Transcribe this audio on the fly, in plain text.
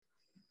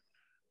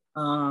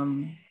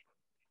um,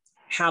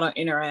 how to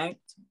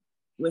interact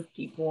with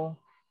people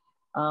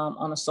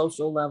on a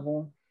social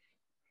level.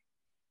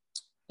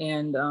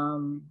 And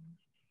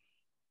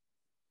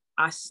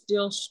I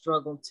still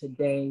struggle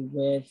today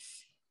with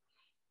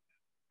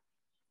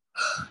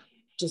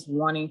just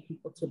wanting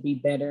people to be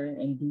better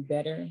and do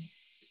better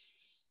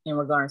in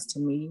regards to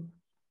me.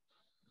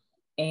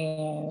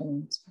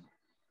 And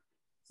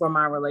for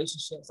my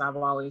relationships, I've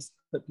always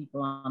put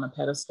people on a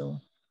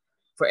pedestal.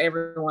 For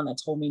everyone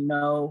that told me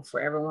no, for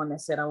everyone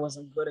that said I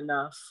wasn't good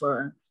enough,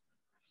 for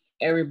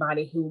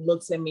everybody who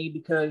looks at me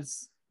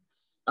because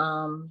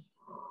um,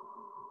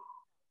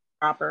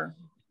 proper,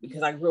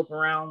 because I grew up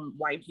around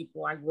white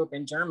people. I grew up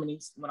in Germany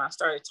when I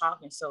started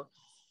talking. So,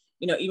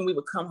 even we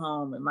would come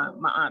home and my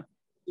aunt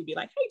would be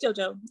like, "Hey,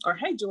 JoJo," or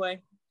 "Hey, Joy."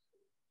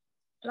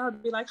 And I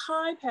would be like,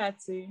 "Hi,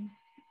 Patsy."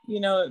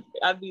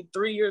 I'd be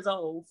 3 years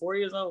old, 4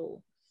 years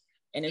old.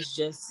 And it's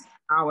just,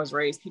 I was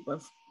raised,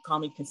 people call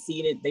me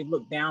conceited. They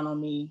look down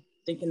on me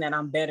thinking that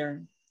I'm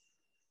better.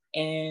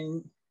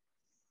 And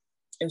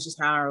it was just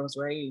how I was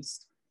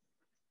raised.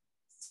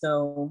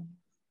 So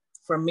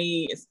for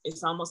me,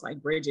 it's almost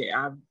like Bridget.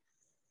 I've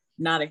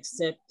not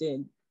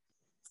accepted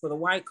for the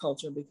white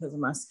culture because of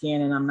my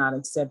skin, and I'm not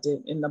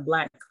accepted in the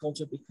Black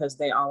culture because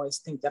they always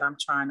think that I'm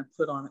trying to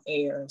put on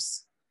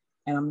airs,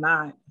 and I'm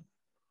not.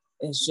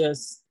 It's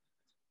just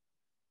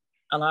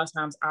a lot of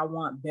times I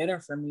want better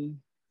for me.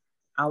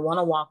 I want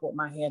to walk with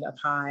my head up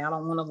high. I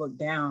don't want to look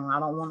down. I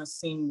don't want to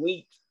seem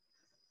weak.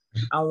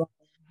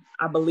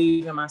 I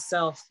believe in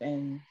myself,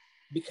 and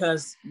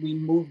because we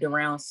moved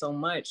around so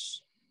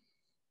much,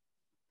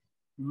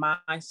 my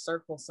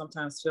circle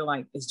sometimes feel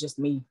like it's just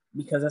me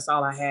because that's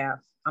all I have.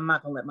 I'm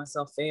not gonna let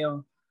myself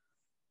fail.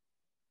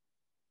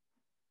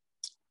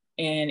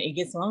 And it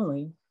gets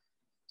lonely.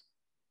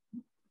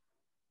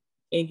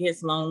 It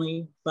gets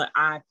lonely, but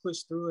I push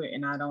through it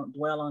and I don't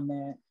dwell on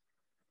that.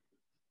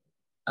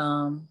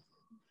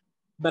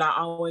 But I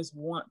always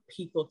want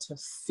people to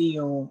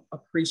feel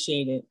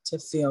appreciated, to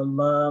feel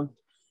loved,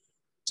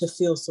 to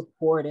feel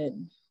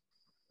supported.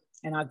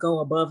 And I go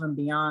above and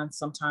beyond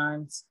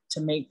sometimes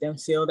to make them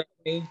feel that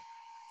way,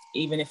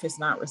 even if it's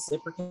not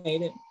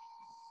reciprocated.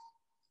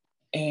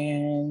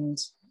 And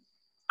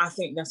I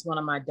think that's one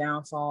of my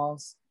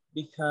downfalls,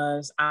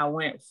 because I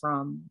went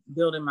from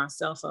building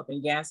myself up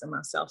and gassing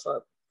myself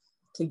up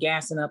to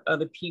gassing up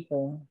other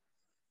people.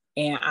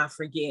 And I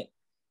forget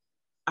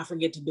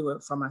to do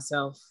it for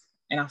myself.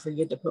 And I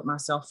forget to put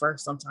myself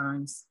first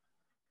sometimes.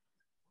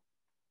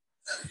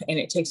 And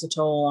it takes a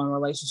toll on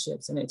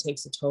relationships, and it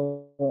takes a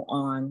toll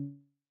on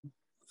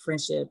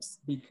friendships,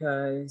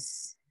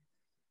 because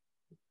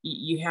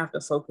you have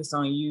to focus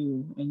on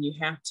you, and you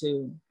have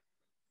to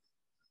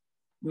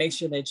make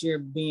sure that you're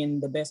being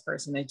the best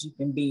person that you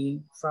can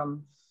be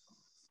from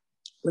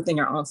within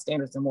your own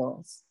standards and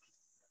morals.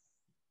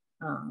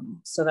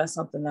 So that's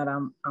something that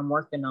I'm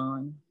working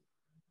on.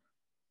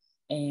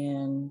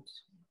 And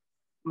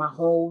my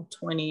whole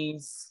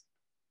 20s,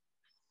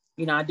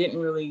 I didn't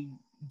really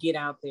get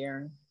out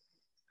there.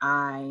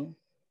 I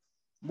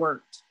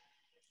worked,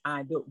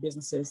 I built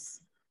businesses,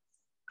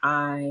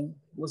 I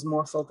was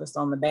more focused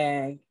on the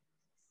bag,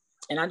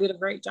 and I did a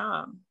great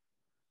job.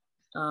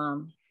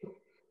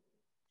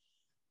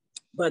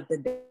 But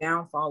the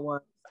downfall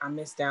was I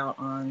missed out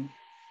on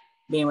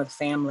being with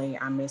family.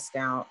 I missed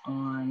out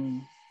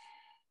on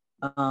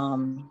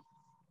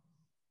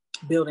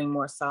building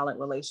more solid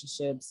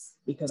relationships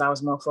because I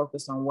was more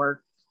focused on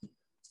work.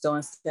 So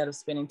instead of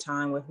spending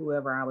time with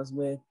whoever I was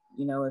with,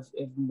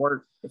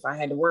 if I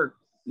had to work,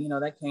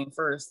 that came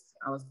first.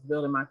 I was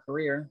building my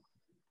career.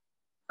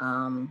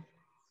 I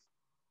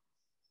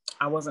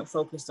wasn't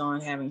focused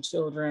on having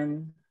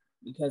children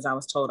because I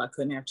was told I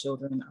couldn't have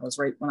children. I was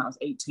raped when I was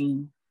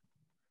 18.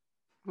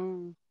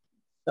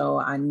 So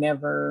I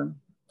never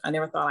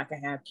thought I could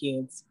have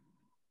kids.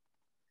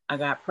 I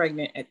got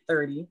pregnant at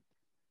 30,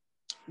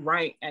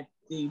 right at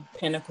the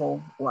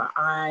pinnacle where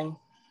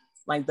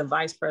the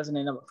vice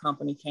president of a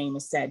company came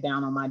and sat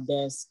down on my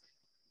desk,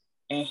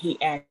 and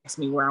he asked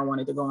me where I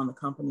wanted to go in the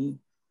company.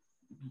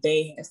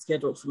 They had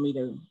scheduled for me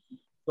to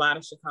fly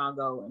to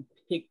Chicago and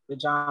pick the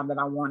job that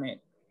I wanted.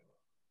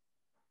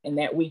 And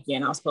that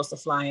weekend I was supposed to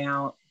fly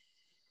out.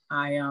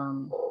 I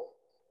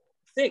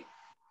sick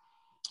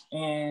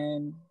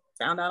and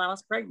found out I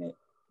was pregnant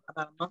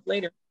about a month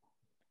later.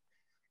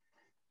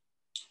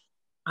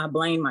 I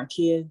blamed my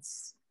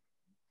kids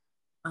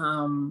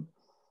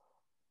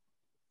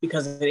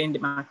because it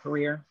ended my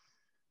career.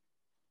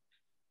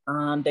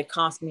 They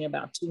cost me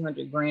about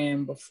 200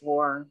 grand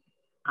before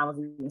I was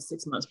even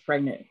 6 months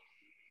pregnant.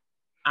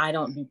 I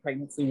don't do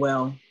pregnancy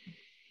well.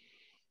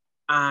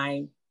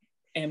 I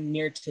am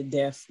near to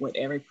death with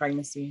every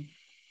pregnancy.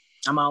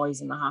 I'm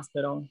always in the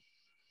hospital.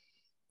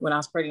 When I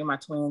was pregnant with my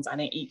twins, I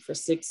didn't eat for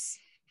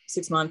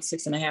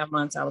 6.5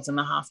 months. I was in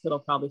the hospital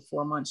probably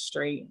 4 months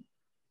straight,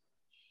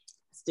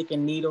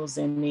 sticking needles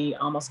in me,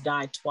 almost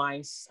died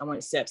twice. I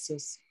went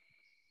sepsis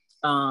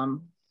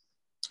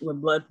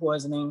with blood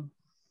poisoning.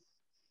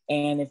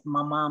 And if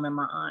my mom and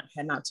my aunt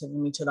had not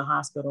taken me to the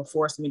hospital,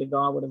 forced me to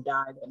go, I would have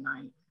died that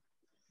night.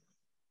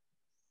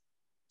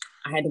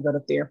 I had to go to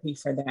therapy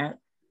for that,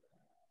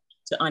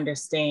 to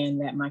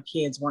understand that my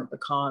kids weren't the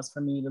cause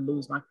for me to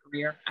lose my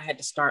career. I had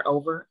to start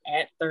over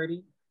at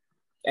 30.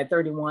 At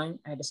 31,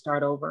 I had to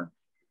start over.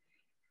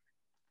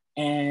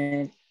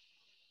 And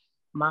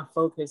my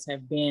focus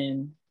have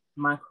been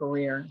my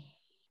career.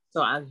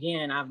 So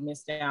again, I've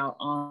missed out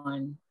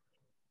on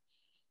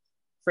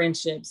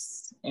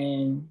friendships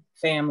and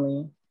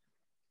family,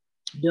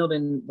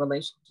 building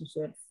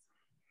relationships.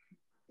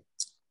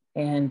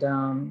 And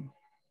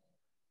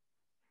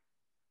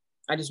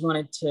I just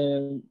wanted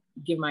to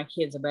give my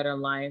kids a better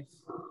life,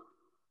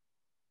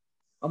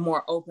 a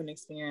more open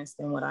experience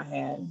than what I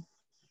had.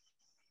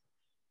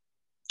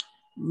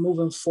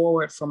 Moving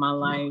forward for my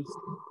life,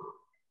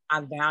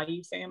 I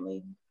value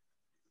family.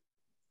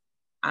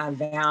 I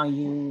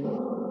value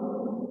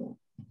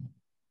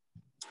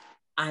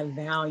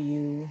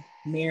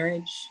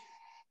marriage.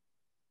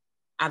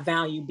 I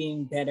value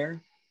being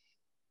better.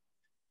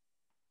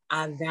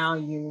 I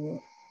value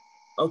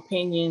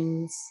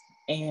opinions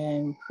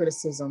and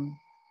criticism,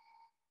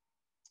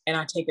 and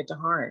I take it to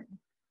heart.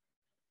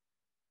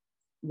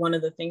 One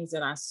of the things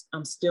that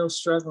I'm still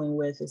struggling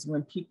with is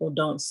when people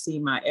don't see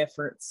my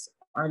efforts,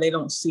 or they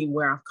don't see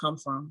where I've come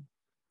from.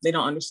 They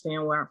don't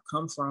understand where I've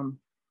come from.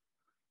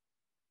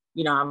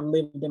 You know, I've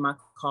lived in my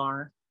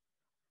car.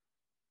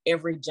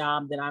 Every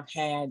job that I've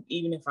had,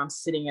 even if I'm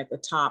sitting at the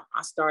top,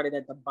 I started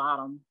at the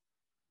bottom.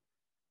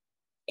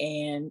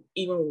 And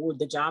even with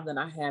the job that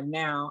I have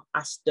now,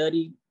 I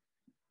studied.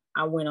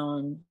 I went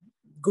on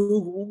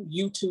Google,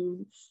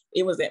 YouTube.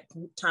 It was at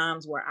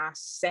times where I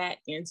sat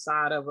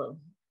inside of a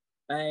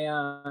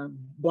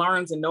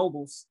Barnes and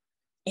Nobles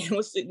and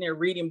was sitting there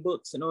reading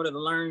books in order to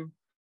learn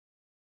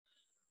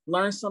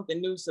something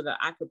new so that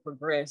I could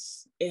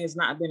progress. It has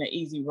not been an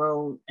easy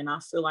road. And I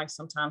feel like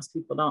sometimes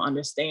people don't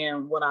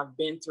understand what I've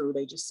been through.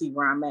 They just see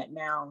where I'm at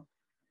now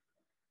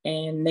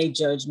and they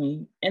judge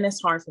me. And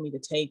it's hard for me to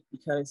take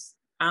because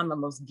I'm the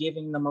most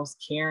giving, the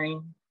most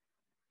caring.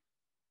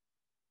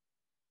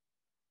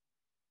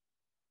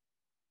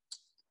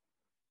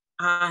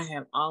 I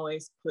have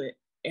always put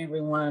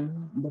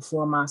everyone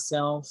before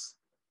myself.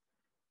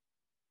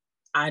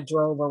 I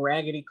drove a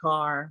raggedy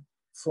car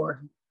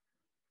for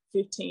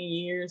 15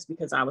 years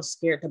because I was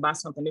scared to buy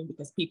something new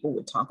because people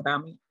would talk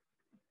about me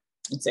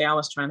and say I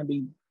was trying to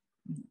be,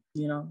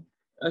 you know,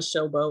 a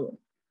showboat.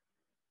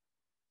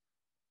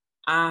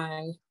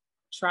 I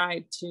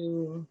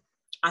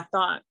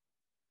thought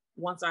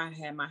once I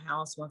had my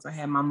house, once I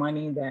had my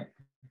money, that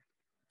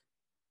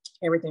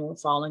everything would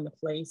fall into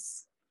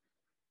place.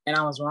 And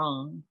I was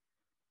wrong.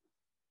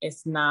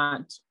 It's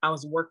not, I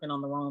was working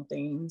on the wrong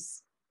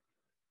things.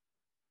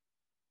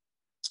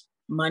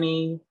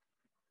 Money,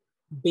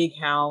 big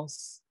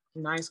house,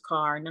 nice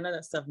car, none of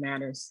that stuff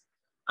matters.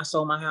 I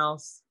sold my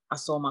house, I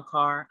sold my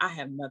car. I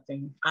have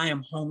nothing. I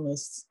am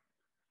homeless.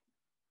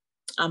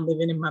 I'm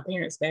living in my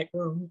parents' back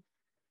room.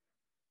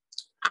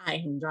 I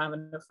am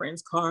driving a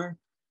friend's car.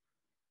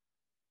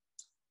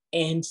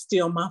 And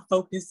still my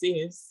focus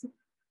is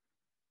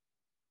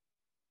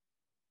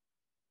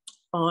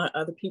on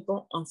other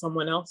people, on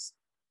someone else,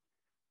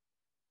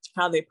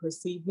 how they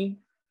perceive me,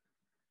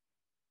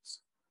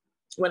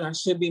 when I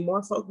should be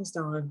more focused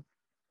on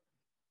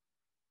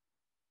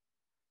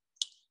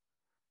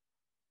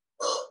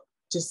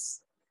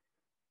just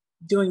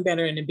doing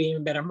better and being a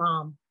better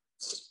mom,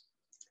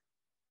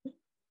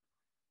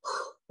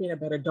 being a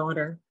better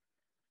daughter.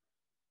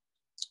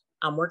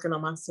 I'm working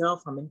on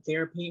myself. I'm in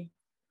therapy,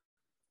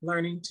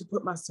 learning to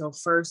put myself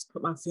first,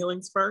 put my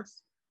feelings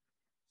first.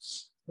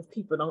 If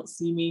people don't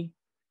see me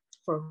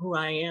for who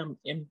I am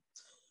and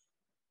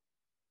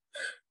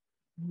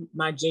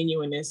my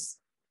genuineness,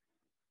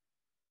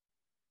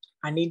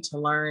 I need to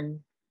learn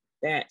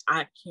that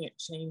I can't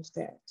change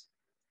that,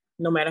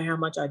 no matter how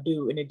much I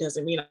do. And it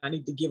doesn't mean I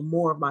need to give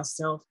more of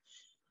myself.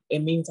 It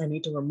means I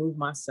need to remove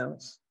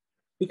myself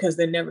because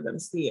they're never going to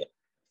see it.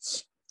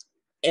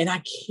 And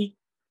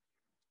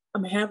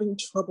I'm having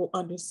trouble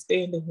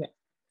understanding that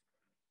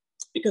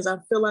because I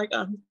feel like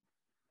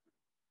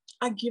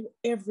I give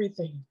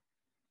everything.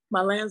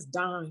 My last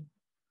dime,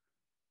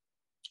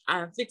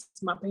 I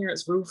fixed my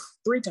parents' roof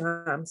 3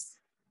 times.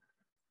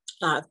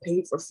 I've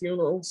paid for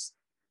funerals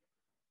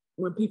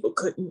when people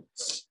couldn't.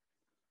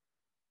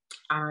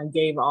 I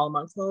gave all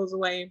my clothes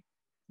away,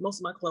 most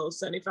of my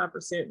clothes,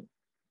 75%,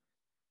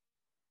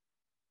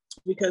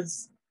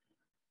 because,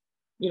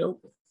 you know,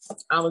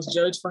 I was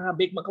judged for how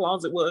big my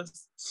closet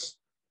was.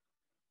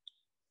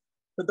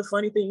 But the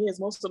funny thing is,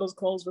 most of those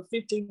clothes were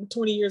 15,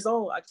 20 years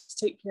old. I just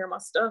take care of my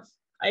stuff.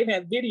 I even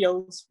have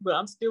videos, but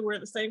I'm still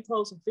wearing the same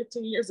clothes from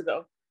 15 years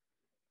ago.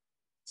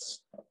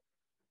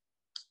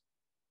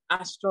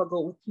 I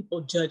struggle with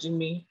people judging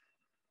me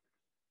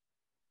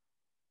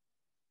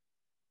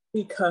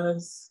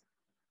because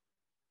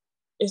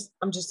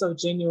I'm just so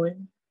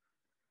genuine.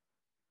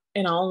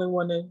 And I only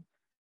want to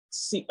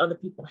see other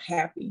people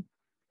happy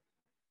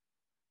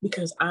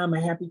because I'm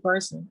a happy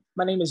person.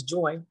 My name is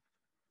Joy.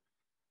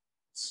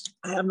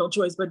 I have no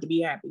choice but to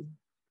be happy.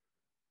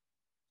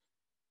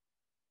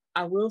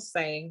 I will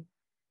say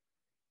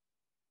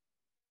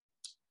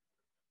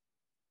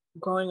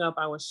Growing up,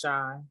 I was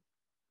shy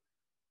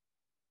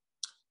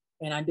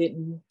and I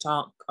didn't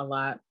talk a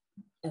lot,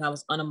 and I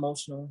was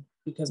unemotional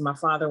because my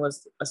father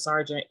was a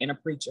sergeant and a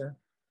preacher.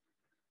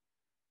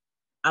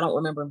 I don't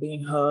remember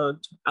being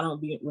hugged. I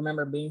don't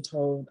remember being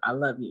told, I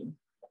love you.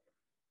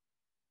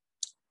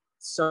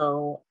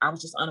 So I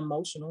was just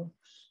unemotional.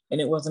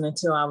 And it wasn't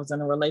until I was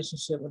in a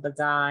relationship with a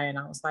guy and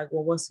I was like,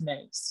 well, what's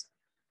next?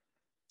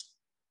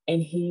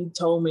 And he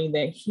told me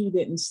that he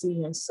didn't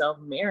see himself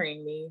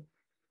marrying me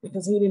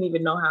because he didn't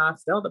even know how I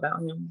felt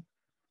about him.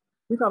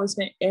 We probably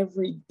spent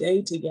every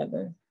day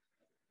together.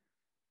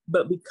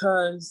 But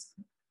because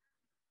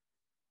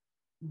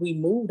we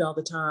moved all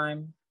the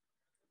time,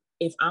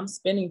 if I'm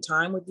spending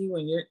time with you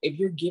and if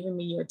you're giving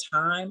me your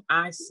time,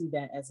 I see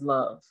that as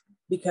love.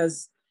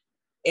 Because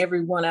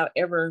everyone I've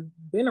ever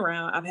been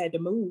around, I've had to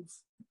move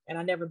and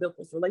I never built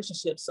this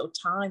relationship. So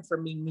time for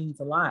me means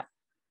a lot.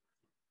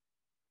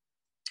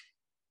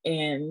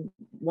 And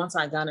once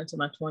I got into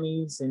my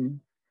 20s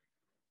and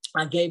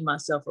I gave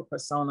myself a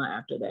persona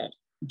after that,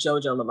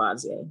 JoJo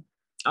Lavazier.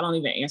 I don't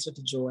even answer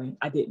to Joy.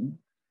 I didn't.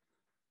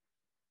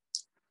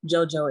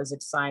 JoJo is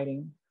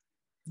exciting.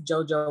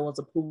 JoJo was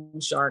a pool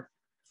shark.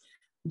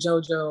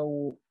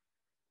 JoJo,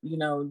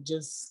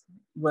 just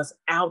was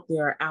out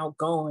there,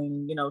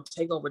 outgoing,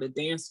 take over the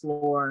dance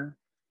floor.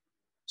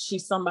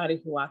 She's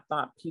somebody who I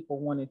thought people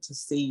wanted to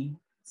see,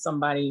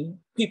 somebody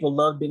people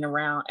loved being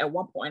around. At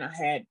one point, I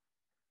had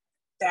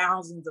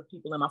thousands of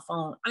people in my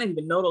phone. I didn't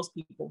even know those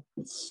people.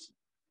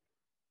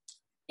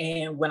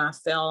 And when I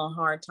fell on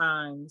hard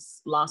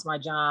times, lost my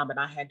job, and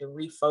I had to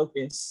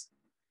refocus,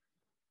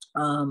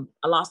 I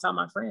lost all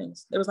my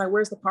friends. They was like,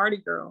 where's the party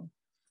girl?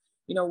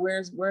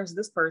 Where's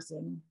this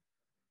person?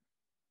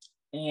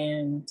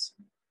 And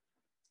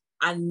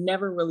I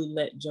never really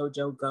let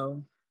JoJo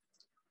go.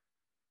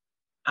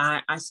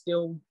 I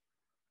still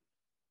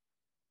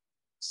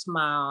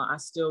smile. I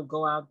still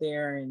go out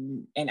there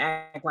and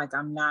act like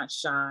I'm not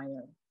shy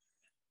or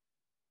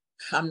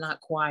I'm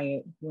not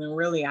quiet when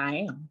really I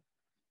am.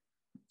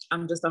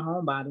 I'm just a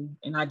homebody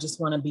and I just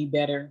want to be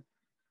better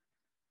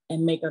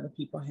and make other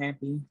people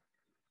happy.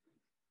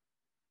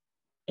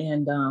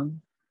 And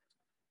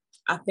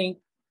I think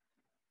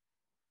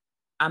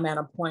I'm at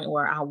a point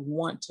where I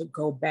want to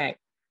go back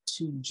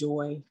to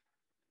Joy,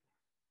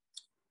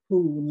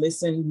 who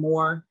listened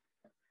more,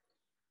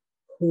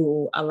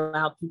 who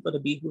allowed people to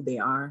be who they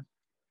are,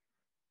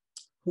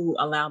 who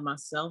allowed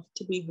myself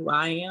to be who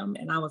I am,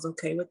 and I was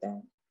okay with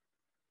that.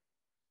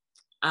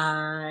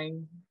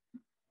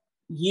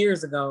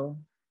 Years ago,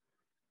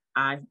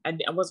 I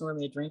wasn't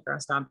really a drinker. I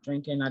stopped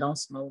drinking. I don't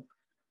smoke.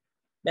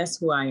 That's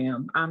who I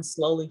am. I'm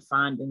slowly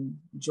finding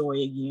joy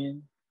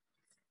again.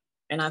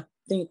 And I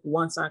think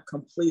once I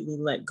completely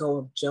let go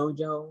of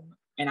JoJo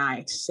and I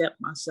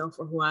accept myself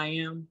for who I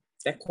am,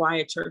 that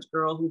quiet church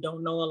girl who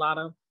don't know a lot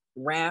of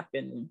rap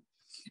and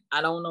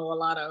I don't know a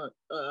lot of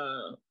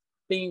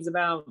things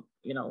about,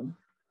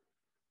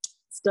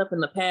 stuff in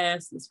the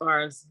past as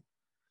far as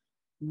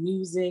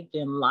music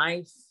and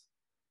life.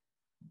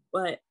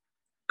 But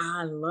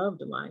I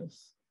loved life.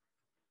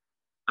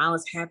 I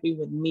was happy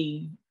with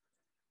me.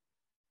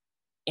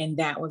 And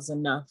that was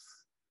enough.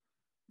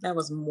 That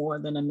was more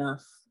than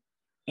enough.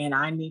 And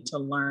I need to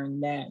learn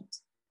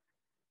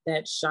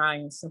that shy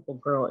and simple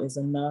girl is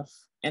enough.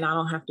 And I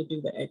don't have to do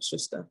the extra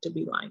stuff to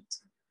be liked.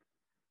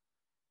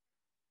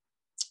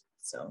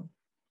 So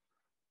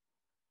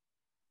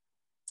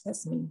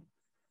that's me.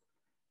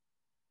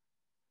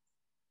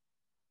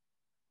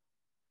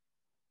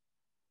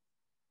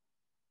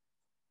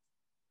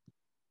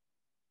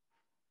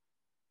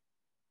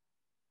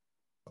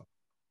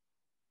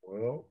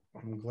 Well,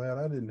 I'm glad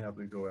I didn't have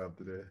to go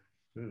after that.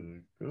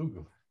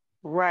 Google.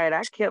 Right.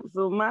 I kept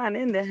some of mine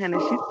in there, honey.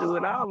 She threw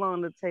it all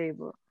on the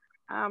table.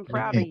 I'm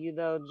proud of you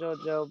though,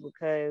 JoJo,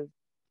 because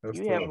That's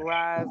you have tough.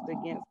 rised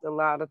against a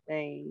lot of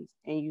things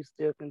and you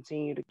still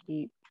continue to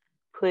keep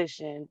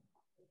pushing.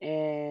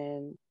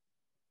 And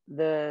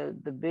the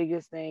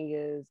biggest thing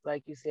is,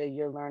 like you said,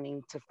 you're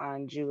learning to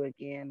find you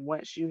again.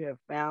 Once you have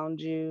found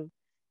you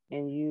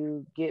and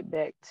you get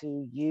back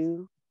to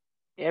you,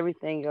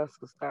 everything else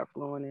will start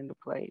flowing into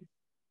place.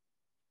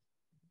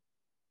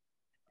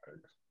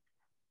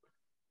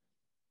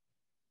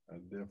 I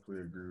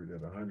definitely agree with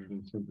that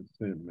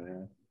 110%,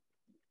 man.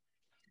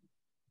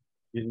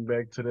 Getting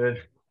back to that,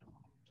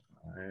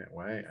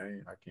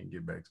 I can't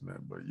get back to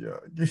that, but yeah.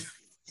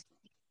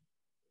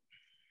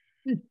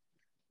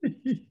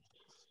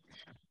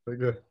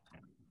 Okay.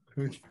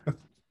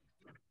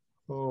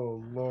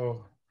 Oh Lord,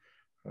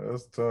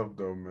 that's tough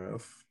though, man.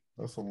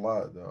 That's a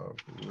lot,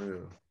 dog. For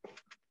real.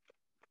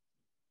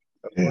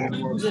 That's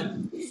the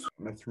reason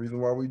why. That's the reason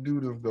why we do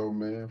this, though,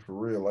 man. For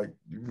real. Like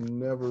you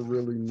never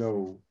really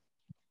know,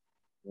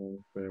 you know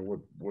what I'm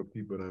saying, what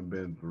people done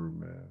been through,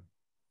 man,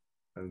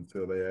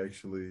 until they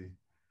actually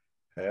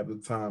have the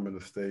time and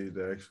the stage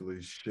to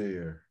actually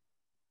share,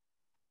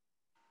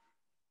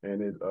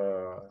 and it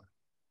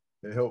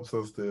helps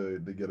us to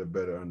get a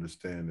better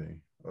understanding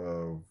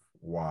of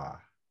why.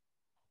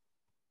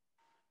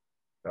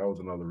 that was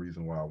another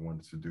reason why I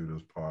wanted to do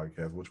this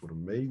podcast, which would have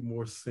made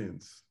more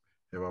sense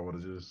if I would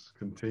have just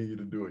continued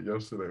to do it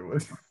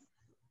yesterday.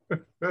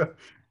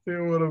 It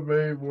would have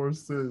made more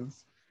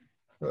sense.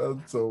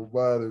 That's so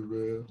funny,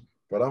 man.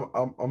 But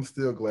I'm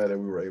still glad that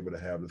we were able to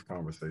have this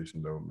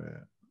conversation, though,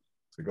 man.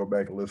 To go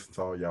back and listen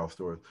to all y'all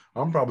stories.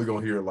 I'm probably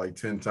gonna hear it like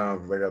 10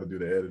 times because I got to do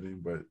the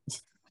editing, but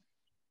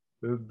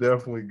it's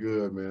definitely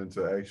good, man,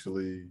 to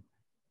actually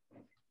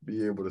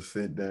be able to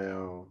sit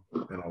down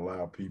and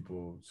allow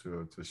people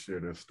to share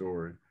their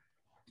story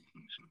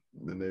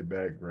in their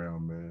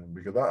background, man.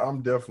 Because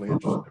I'm definitely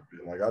interested.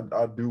 Man. Like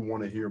I do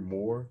want to hear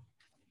more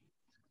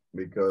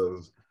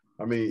because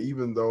I mean,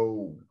 even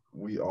though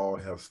we all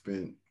have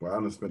spent, well,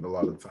 I have spent a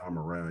lot of time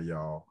around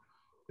y'all.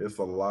 It's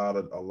a lot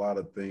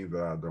of things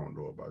that I don't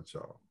know about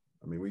y'all.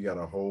 I mean, we got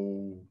a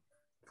whole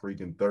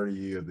freaking 30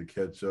 years to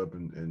catch up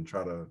and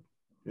try to,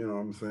 you know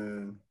what I'm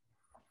saying,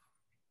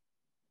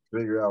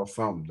 figure out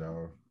something,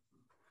 dog.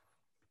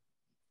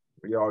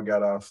 We all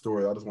got our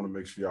story. I just want to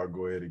make sure y'all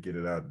go ahead and get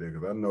it out there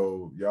because I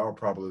know y'all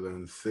probably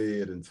done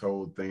said and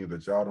told things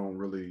that y'all don't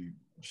really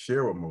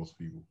share with most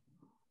people.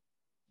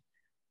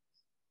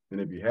 And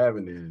if you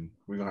haven't, then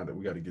we got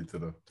to get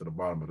to the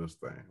bottom of this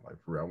thing.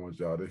 Like for real, I want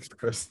y'all to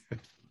express it.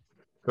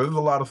 Because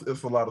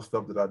it's a lot of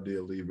stuff that I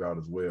did leave out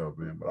as well,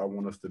 man. But I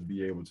want us to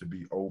be able to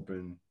be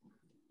open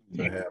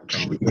to have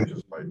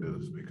conversations like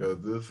this because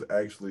this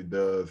actually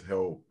does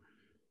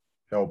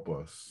help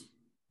us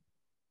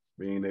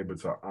being able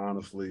to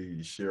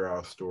honestly share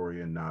our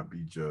story and not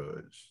be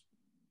judged.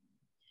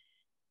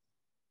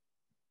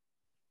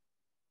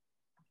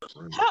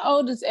 How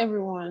old is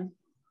everyone?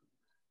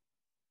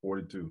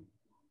 42.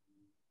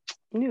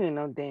 You ain't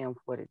no damn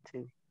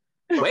 42.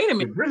 Wait a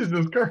minute. Bridget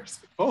just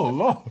cursed. Oh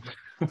Lord.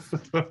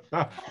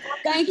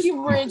 Thank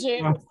you,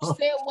 Bridget.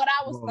 Said what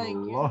I was Oh,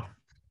 thinking. Lord.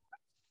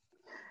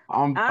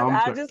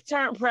 I just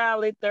turned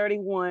proudly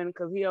 31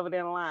 because he over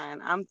there in line.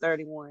 I'm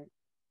 31.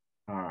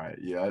 All right,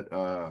 yeah.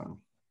 I'm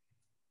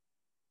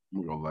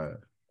gonna laugh.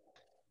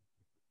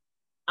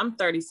 I'm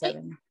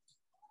 37.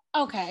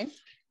 Okay.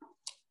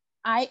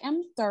 I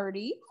am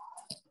 30.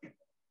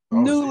 Oh,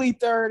 Newly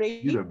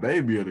 30. You the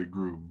baby of the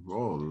group.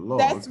 Oh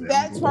Lord.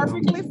 That's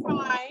perfectly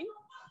fine.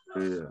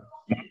 Yeah.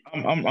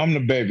 I'm the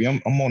baby.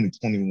 I'm only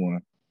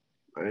 21.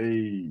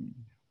 Hey,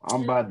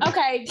 I'm about to.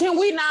 Okay, can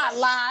we not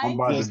lie? I'm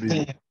about Plus to be.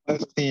 10,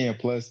 plus 10,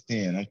 plus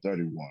 10. I'm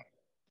 31.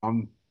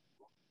 I'm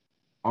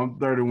I'm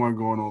 31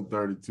 going on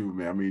 32,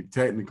 man. I mean,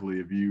 technically,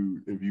 if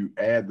you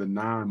add the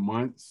 9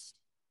 months,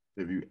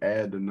 if you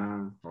add the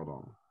nine, hold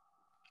on,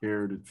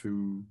 carry the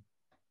two.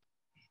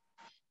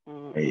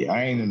 Hey,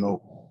 I ain't in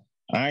no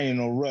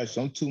rush.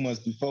 I'm 2 months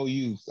before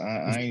you. So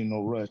I ain't in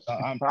no rush.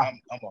 I'm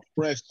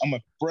a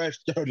fresh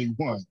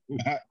 31.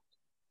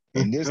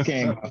 And this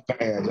came out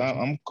fast.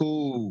 I'm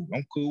cool.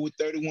 I'm cool with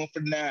 31 for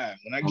now.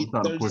 When I I'm get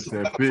trying to push 36,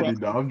 that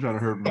 50, dog. I'm trying to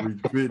hurry to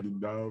reach 50,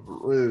 dog. For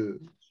real.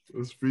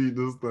 Let's speed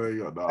this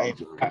thing up, dog. hey,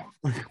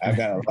 I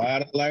got a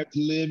lot of life to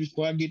live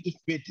before I get to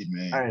 50,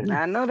 man. Hey,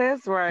 I know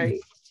that's right.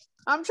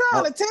 I'm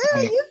trying to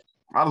tell you.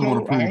 I just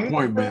want to prove a point,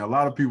 Right. man. A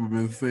lot of people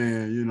been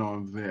saying, you know what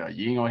I'm saying,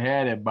 you ain't gonna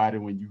have that body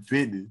when you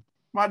 50.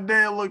 My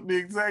dad looked the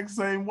exact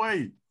same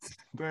way.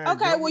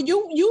 Okay, well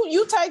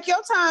you take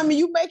your time and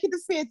you make it to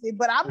 50,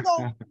 but I'm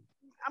gonna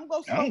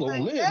slow I'm gonna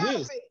things live down a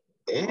this. bit.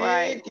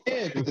 Right.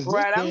 Yeah,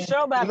 Right. I'm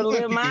sure about to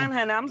live mine, honey.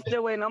 honey. I'm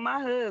still waiting on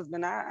my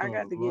husband. I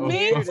got to get Oh,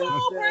 Me married. too,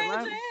 My-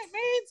 Bridget.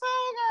 Me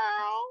too,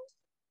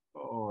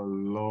 girl. oh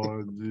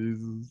Lord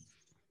Jesus.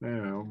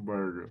 Damn,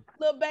 burger.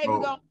 Little baby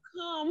Oh. gonna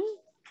come.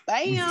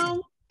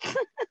 Bam.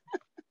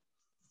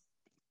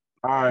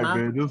 All right, My-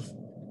 man.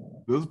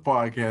 This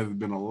podcast has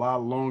been a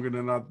lot longer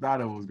than I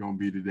thought it was gonna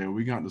be today.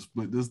 We got to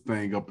split this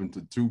thing up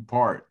into two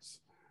parts.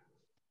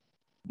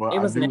 But It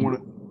I was do an- want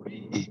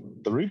to,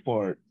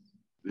 3-part.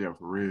 yeah,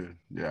 for real.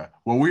 Yeah.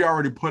 Well, we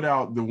already put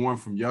out the one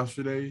from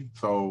yesterday,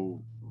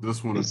 so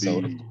this one would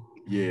So- be,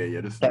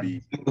 yeah, this would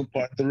be,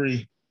 Part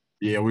 3.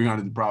 yeah, we're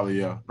gonna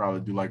probably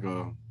do like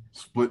a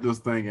split this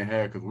thing in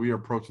half because we are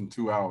approaching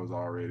 2 hours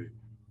already.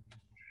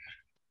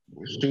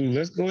 Shoot,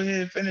 let's go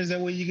ahead and finish that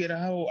way. You get a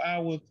whole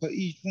hour for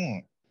each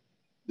one.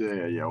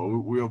 Yeah.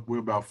 We're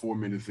about 4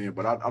 minutes in,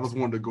 but I just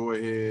wanted to go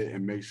ahead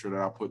and make sure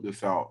that I put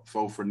this out.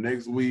 So for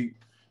next week,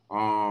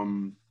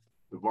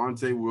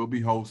 Devontae will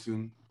be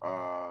hosting.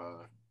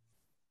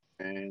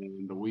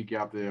 And the week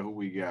after, who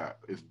we got?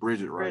 It's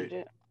Bridget,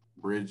 right?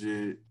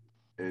 Bridget,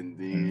 and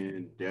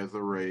then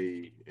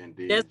Desiree, and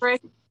then Desiree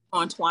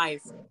on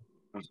twice.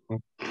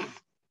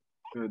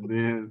 and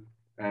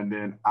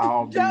then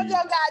I'll be. JoJo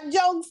got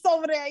jokes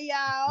over there,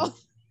 y'all.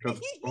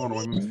 Hold on,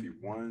 let me see.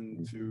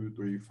 1, 2,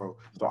 3, 4.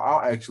 So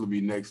I'll actually be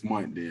next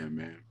month then,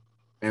 man.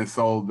 And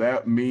so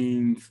that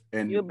means,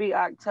 and You'll be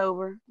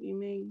October, you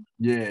mean?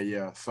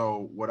 yeah.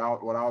 So what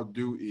I'll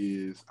do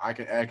is I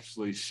can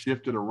actually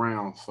shift it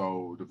around.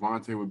 So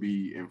Devontae would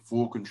be in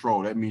full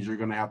control. That means you're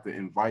gonna have to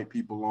invite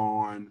people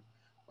on.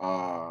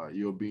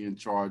 You'll be in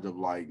charge of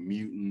like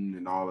muting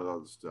and all that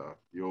other stuff.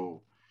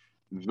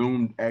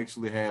 Zoom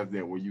actually has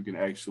that where you can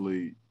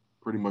actually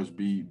pretty much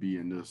be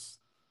in this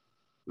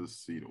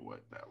seat or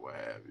what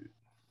have you.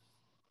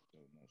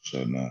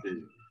 Sure not. Yeah.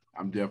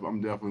 I'm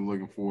definitely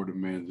looking forward to,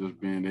 man, just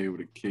being able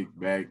to kick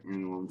back, you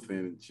know what I'm saying,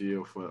 and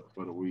chill for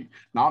the week.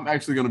 Now I'm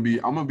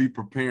gonna be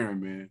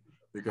preparing, man,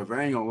 because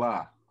I ain't gonna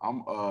lie.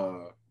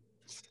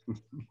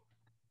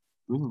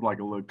 This is like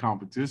a little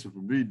competition for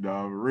me,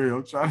 dog. For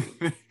real.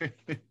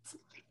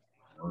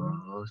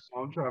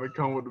 I'm trying to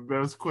come with the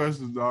best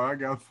questions, dog. I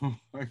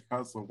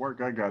got some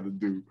work I got to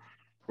do.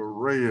 For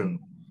real.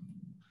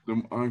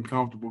 Them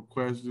uncomfortable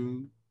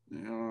questions. You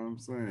know what I'm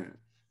saying?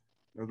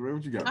 That's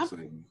what you got to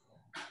say.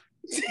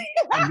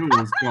 I knew it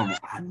was coming.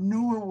 I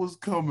knew it was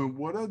coming.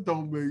 Boy, that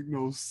don't make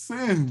no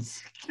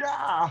sense.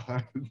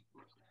 God.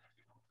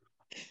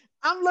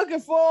 I'm looking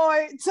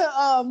forward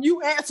to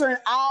you answering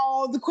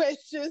all the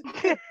questions.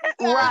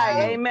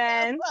 Right,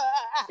 amen.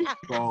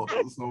 So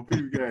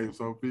people game.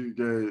 So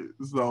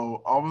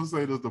I'm gonna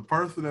say that the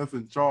person that's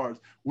in charge,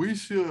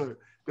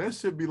 that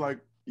should be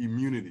like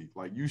immunity.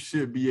 Like you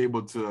should be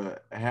able to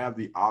have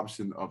the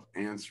option of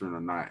answering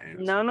or not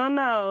answering.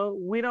 No.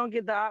 We don't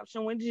get the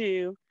option with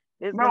you.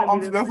 It's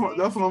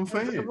that's what I'm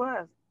saying.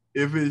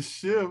 If it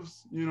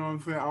shifts, you know what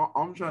I'm saying?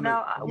 I'm trying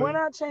now, to. we're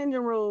not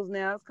changing rules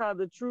now. It's called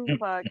the Truth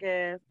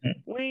Podcast.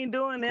 We ain't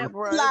doing that,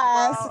 bro.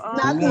 Lies,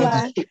 not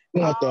lies. We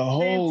want the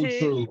whole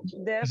truth.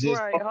 That's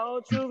right.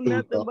 Whole truth,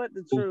 nothing but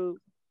the truth.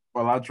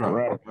 Well, I tried.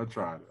 Right. I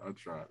tried.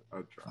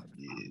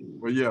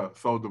 Well, yeah.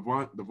 So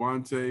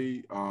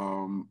Devontae,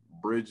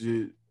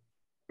 Bridget,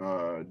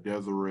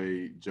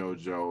 Desiree,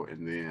 JoJo,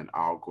 and then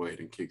I'll go ahead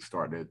and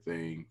kickstart that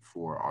thing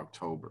for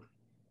October.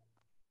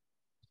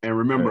 And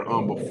remember,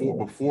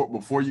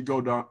 before you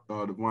go down,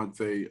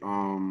 Devontae,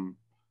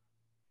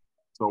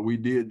 so we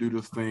did do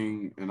this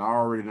thing, and I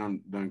already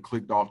done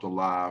clicked off the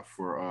live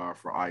for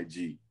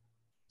IG.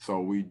 So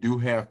we do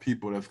have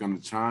people that's going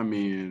to chime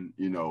in.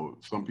 You know,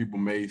 some people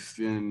may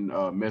send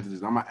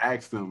messages. I'm going to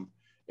ask them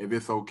if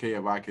it's okay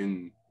if I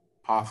can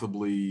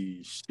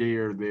possibly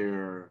share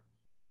their,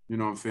 you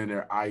know what I'm saying,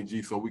 their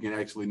IG so we can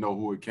actually know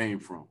who it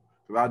came from.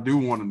 Because I do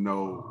want to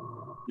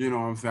know, you know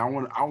what I'm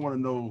saying, I want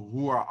to know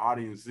who our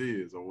audience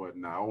is or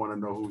whatnot. I want to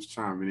know who's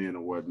chiming in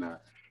or whatnot.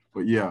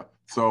 But yeah,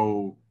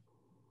 so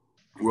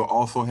we'll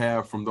also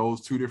have from those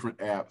two different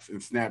apps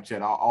and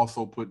Snapchat. I'll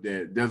also put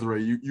that.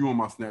 Desiree, you on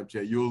my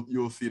Snapchat,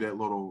 you'll see that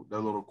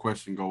little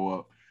question go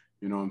up.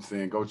 You know what I'm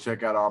saying? Go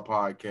check out our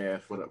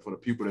podcast for the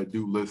people that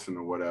do listen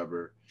or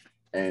whatever,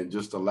 and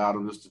just allow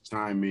them just to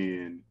chime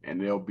in,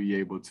 and they'll be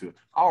able to.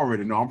 I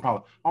already know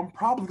I'm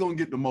probably gonna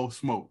get the most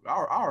smoke. I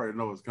already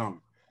know it's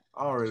coming.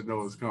 I already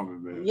know it's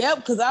coming, man. Yep,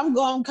 because I'm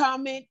gonna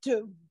comment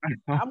too.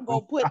 I'm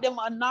gonna put them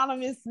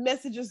anonymous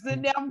messages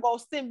in there. I'm gonna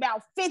send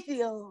about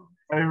 50 of them.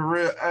 Hey,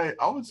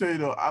 I'm gonna tell you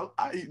though,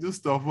 I eat this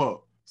stuff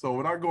up. So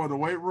when I go in the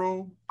weight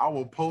room, I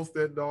will post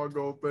that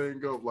doggone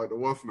thing up like the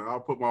what's name. I'll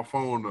put my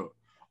phone up.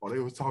 Oh, they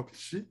was talking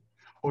shit.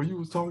 Oh, you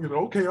was talking.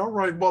 Okay, all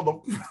right, mother.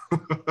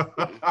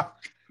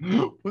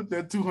 Put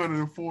that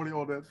 240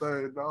 on that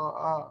thing,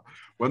 dog.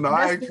 But no,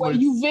 that's the way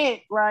you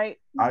vent, right?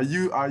 I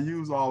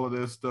use all of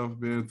that stuff,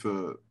 man.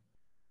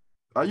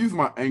 I use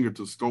my anger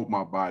to scope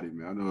my body,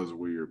 man. I know it's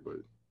weird, but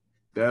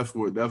that's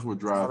what drives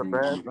me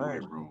to the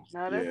weight room.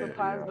 No, that's a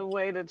positive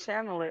way to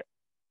channel it.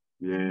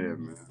 Yeah,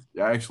 man.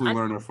 I actually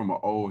learned it from an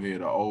old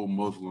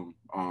Muslim,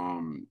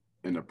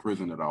 in the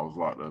prison that I was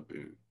locked up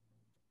in.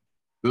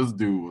 This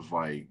dude was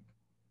a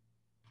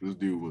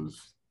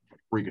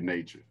freak of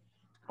nature.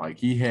 Like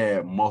he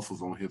had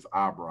muscles on his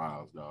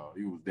eyebrows, dog.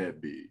 He was that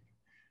big.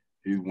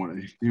 He was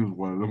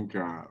one of them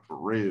kind, for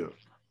real.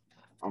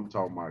 I'm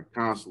talking about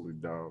constantly,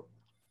 dog.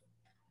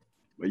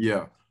 But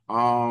yeah,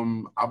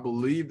 I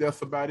believe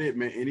that's about it,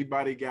 man.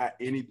 Anybody got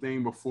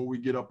anything before we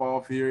get up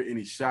off here?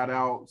 Any shout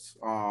outs?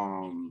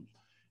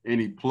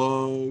 Any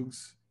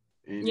plugs?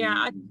 Yeah,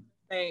 I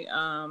say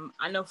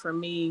I know for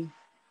me,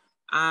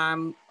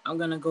 I'm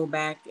gonna go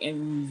back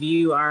and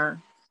review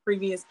our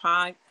previous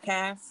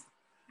podcast.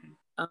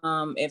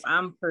 If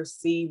I'm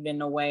perceived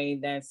in a way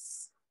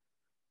that's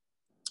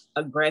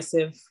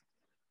aggressive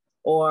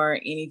or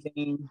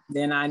anything,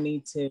 then I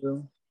need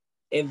to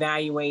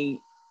evaluate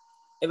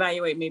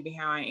maybe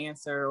how I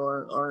answer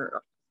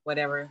or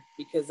whatever,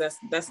 because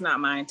that's not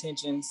my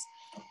intentions,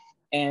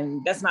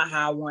 and that's not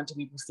how I want to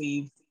be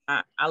perceived.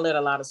 I let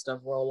a lot of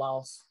stuff roll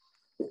off.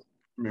 I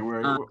mean,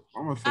 I'm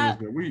gonna say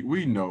that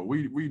we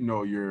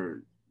know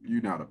you're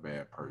not a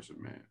bad person,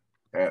 man,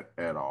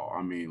 at all.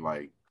 I mean,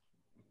 like,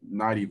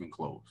 not even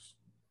close.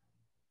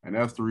 And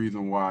that's the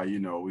reason why,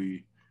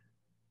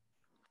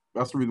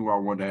 that's the reason why I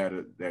wanted to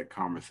have that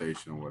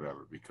conversation or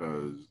whatever,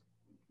 because,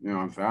 you know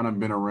what I'm saying, I done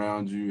been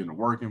around you in the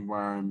work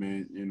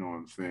environment, you know what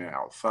I'm saying,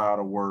 outside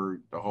of work,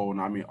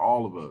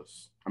 all of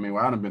us. I mean,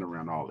 I done been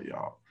around all of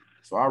y'all.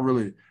 So I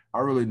really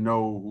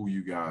know who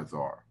you guys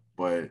are.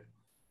 But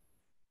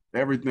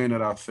everything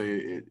that I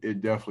say,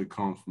 it definitely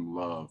comes from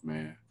love,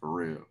 man, for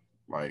real.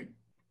 Like,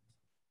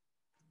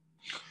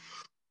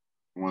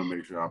 I want to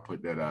make sure I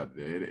put that out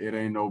there. It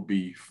ain't no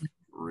beef,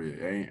 for real.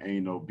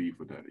 Ain't no beef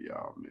with that of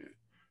y'all, man.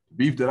 The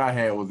beef that I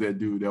had was that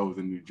dude that was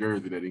in New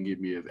Jersey that didn't give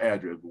me his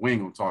address. We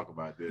ain't gonna talk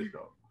about this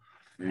though.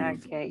 I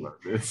can't.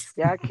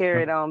 Y'all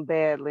carried on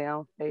badly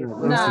on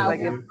Facebook. Nah.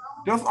 Like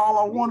that's all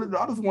I wanted.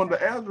 I just wanted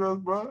the address,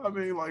 bro. I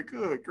mean, like,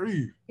 good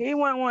grief. he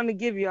wouldn't want to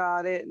give you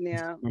all that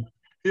now.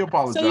 He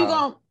apologized.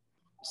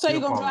 So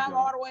you gonna drive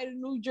all the way to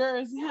New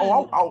Jersey?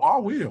 Huh? I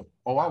will.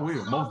 Oh, I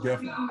will. Most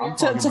definitely. I'm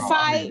talking to about,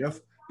 fight. I mean,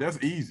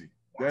 that's easy.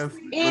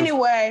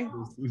 Anyway,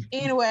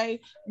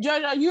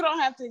 JoJo, you don't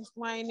have to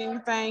explain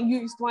anything.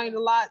 You explained a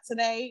lot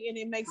today, and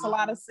it makes a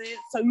lot of sense.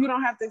 So you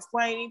don't have to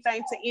explain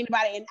anything to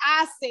anybody. And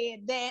I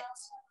said that.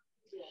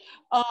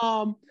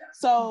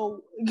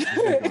 So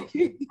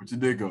put your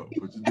dick up.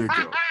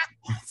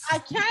 I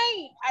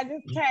can't. I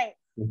just can't.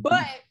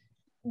 But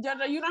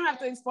JoJo, you don't have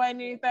to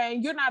explain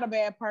anything. You're not a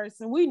bad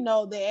person. We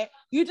know that.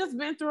 You just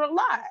been through a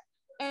lot,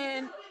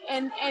 and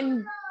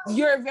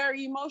you're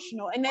very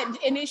emotional, and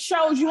it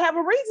shows you have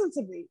a reason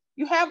to be.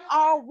 You have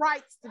all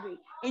rights to be,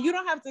 and you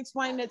don't have to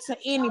explain that to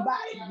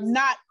anybody,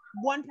 not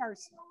one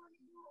person.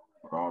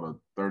 For all the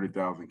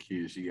 30,000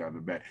 kids she got in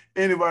the back.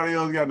 Anybody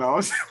else got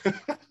no?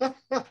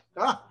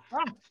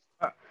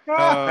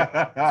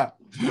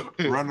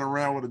 Running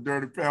around with a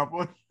dirty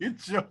pamper,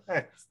 get your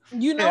ass.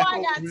 You know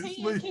I got 10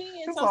 kids.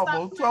 It's so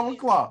almost 12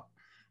 o'clock.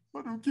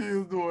 What them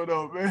kids doing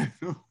up, man?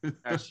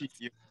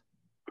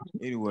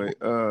 Anyway,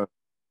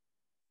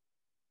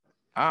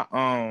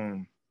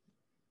 I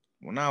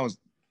when I was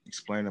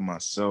explaining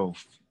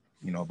myself,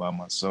 about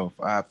myself,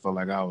 I felt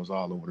like I was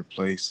all over the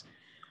place.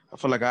 I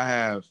feel like I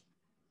have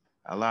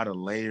a lot of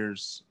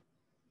layers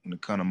when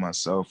it comes to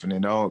myself, and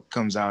it all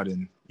comes out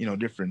in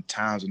different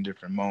times and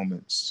different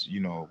moments.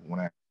 When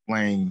I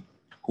explain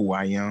who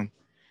I am.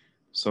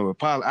 So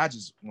I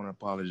just want to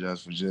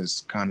apologize for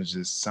just kind of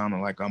just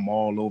sounding like I'm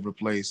all over the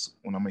place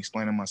when I'm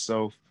explaining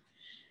myself.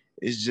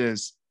 It's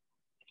just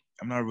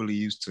I'm not really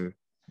used to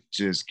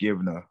just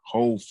giving a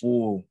whole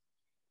full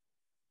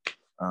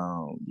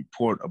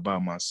report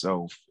about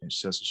myself in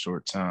such a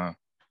short time.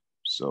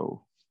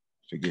 So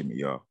forgive me,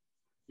 y'all.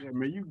 Yeah,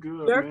 man, you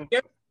good, man.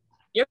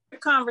 Your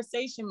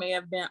conversation may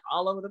have been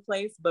all over the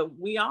place, but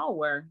we all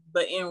were.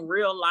 But in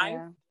real life,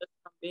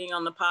 being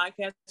on the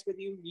podcast with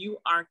you, you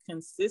are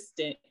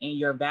consistent in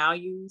your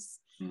values,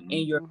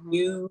 in your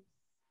views.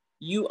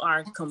 You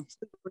are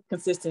completely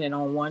consistent and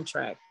on one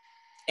track.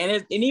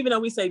 And even though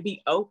we say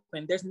be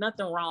open, there's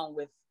nothing wrong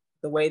with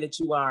the way that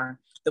you are,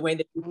 the way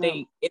that you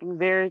think. It's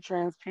very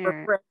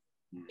transparent.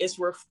 It's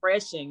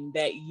refreshing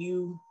that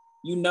you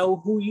know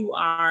who you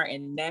are,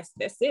 and that's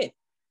it.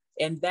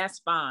 And that's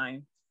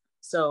fine.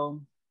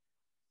 So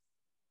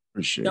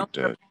appreciate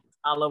that.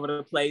 All over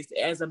the place.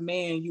 As a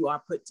man, you are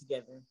put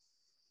together.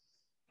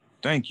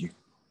 Thank you.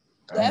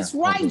 That's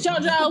right,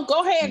 JoJo.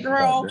 Go ahead,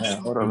 girl.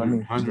 Hold on, let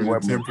me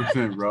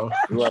 110%, bro.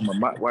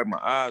 Wipe my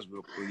eyes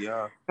real quick,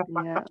 y'all.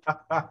 Yeah.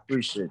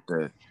 Appreciate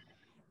that.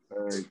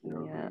 Thank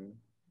you, man.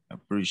 I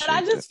appreciate But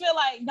I just feel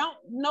like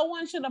no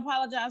one should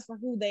apologize for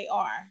who they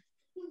are.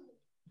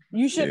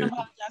 You shouldn't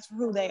apologize for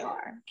who they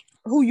are,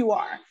 who you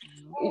are.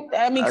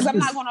 I mean, because I'm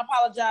not going to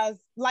apologize.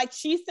 Like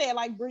she said,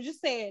 like Bridget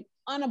said,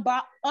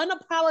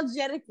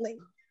 unapologetically.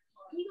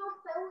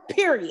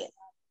 Period.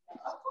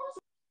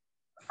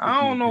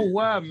 I don't know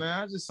why,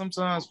 man. I just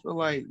sometimes feel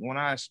like when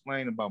I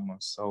explain about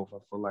myself, I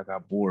feel like I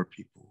bore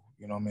people.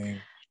 You know what I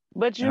mean?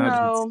 But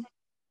so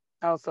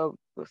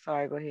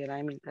sorry, go ahead. I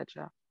didn't mean to cut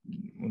you off.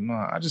 No,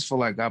 I just feel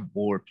like I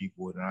bore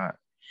people, and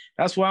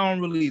that's why I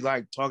don't really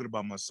like talking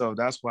about myself.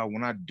 That's why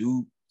when I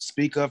do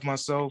speak of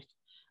myself,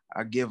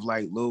 I give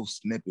like little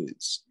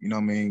snippets. You know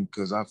what I mean?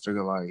 Because I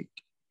figure like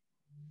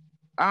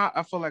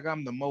I feel like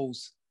I'm the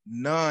most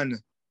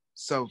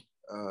non-self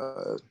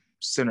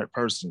centered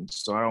person,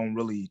 so I don't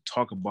really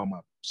talk about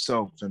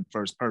myself in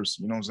first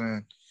person. You know what I'm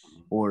saying?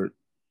 Or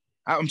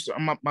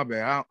my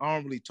bad. I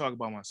don't really talk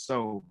about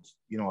myself,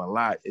 a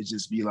lot. It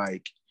just be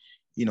like,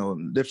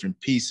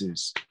 different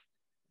pieces.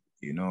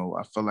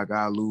 I feel like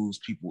I lose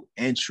people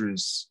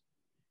interest,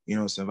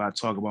 so if I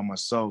talk about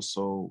myself.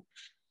 So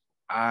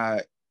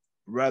I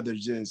rather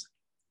just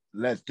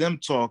let them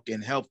talk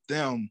and help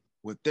them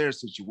with their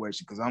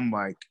situation. Cause I'm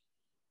like,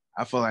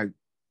 I feel like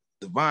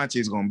Devontae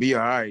is gonna be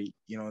all right,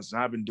 so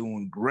I've been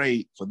doing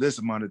great for this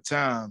amount of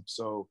time.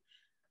 So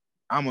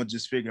I'm gonna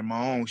just figure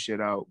my own shit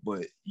out.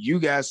 But you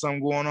got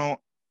something going on,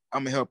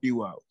 I'm gonna help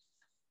you out.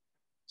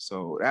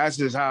 So that's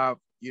just how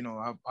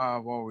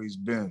I've always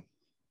been.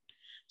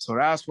 So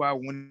that's why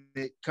when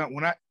it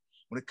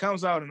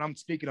comes out and I'm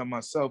speaking of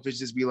myself, it's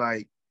just be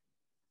like,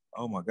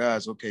 oh my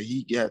gosh, okay,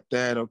 he got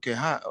that. Okay,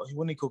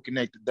 when he go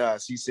connect the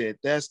dots, he said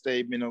that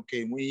statement.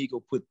 Okay, when he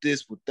go put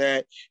this with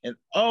that, and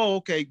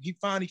okay, he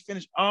finally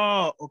finished.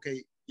 Oh,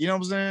 okay, you know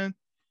what I'm saying?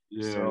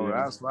 Yeah. So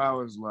that's why I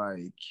was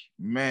like,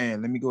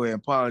 man, let me go ahead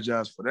and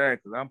apologize for that,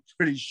 because I'm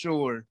pretty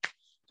sure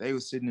they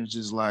were sitting there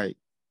just like,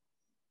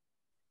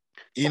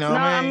 what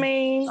I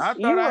mean? I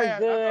thought I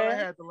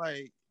had to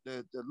like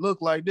the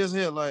look like this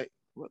here, like,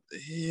 what the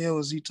hell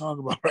is he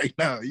talking about right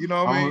now? You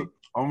know what I mean?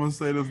 I'm gonna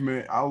say this,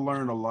 man. I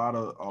learned a lot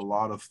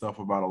of stuff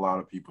about a lot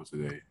of people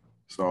today,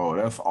 so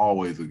that's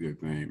always a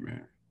good thing,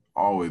 man.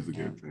 Always a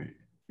good thing.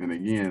 And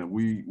again,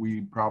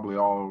 we probably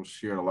all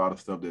shared a lot of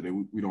stuff that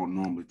we don't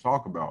normally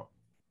talk about.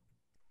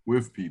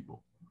 with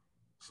people.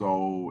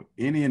 So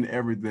any and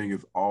everything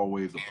is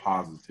always a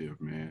positive,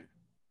 man.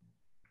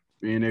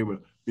 Being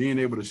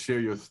able to share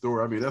your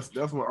story. I mean, that's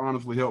what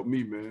honestly helped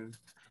me, man.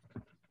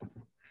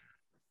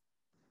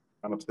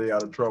 Kind of stay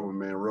out of trouble,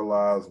 man.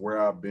 Realize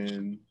where I've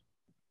been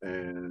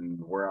and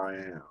where I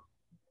am.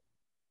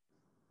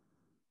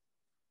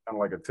 Kind of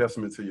like a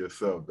testament to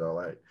yourself, though.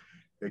 Like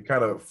it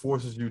kind of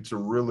forces you to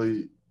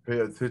really pay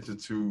attention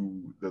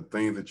to the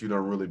things that you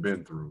don't really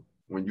been through.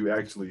 When you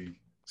actually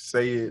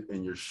say it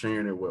and you're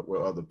sharing it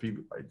with other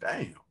people, like,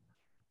 damn,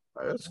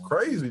 like, that's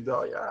crazy,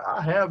 dog. Yeah,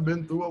 I have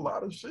been through a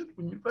lot of shit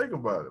when you think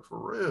about it,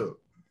 for real.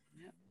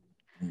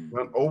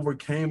 I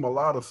overcame a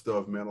lot of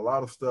stuff, man. A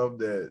lot of stuff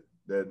that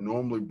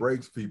normally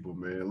breaks people,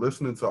 man.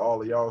 Listening to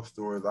all of y'all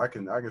stories, I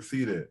can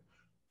see that.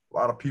 A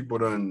lot of people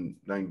done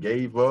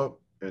gave up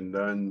and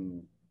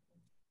done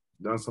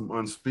some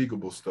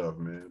unspeakable stuff,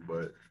 man.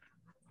 But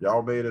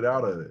y'all made it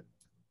out of it.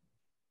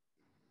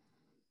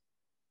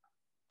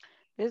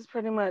 It's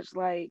pretty much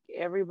like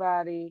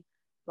everybody,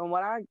 from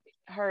what I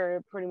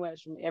heard, pretty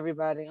much from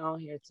everybody on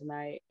here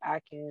tonight,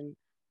 a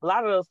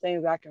lot of those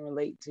things I can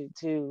relate to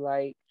too.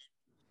 Like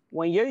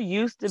when you're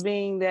used to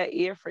being that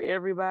ear for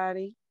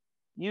everybody,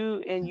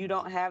 you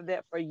don't have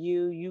that for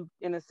you, you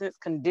in a sense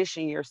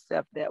condition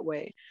yourself that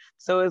way.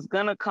 So it's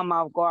gonna come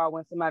off guard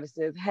when somebody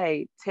says,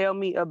 "Hey, tell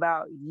me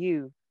about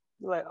you."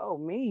 You're like, "Oh,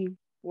 me?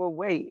 Well,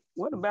 wait,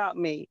 what about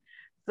me?"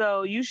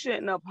 So you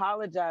shouldn't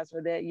apologize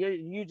for that.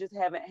 You just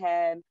haven't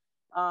had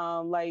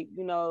like,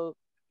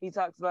 he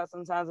talks about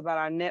sometimes about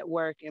our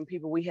network and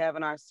people we have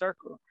in our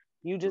circle.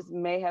 You just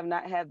may have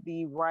not had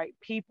the right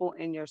people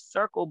in your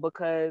circle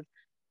because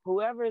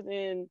whoever's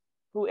in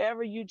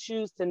whoever you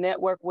choose to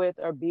network with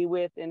or be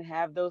with and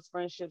have those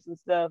friendships and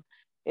stuff,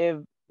 if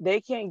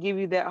they can't give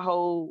you that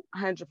whole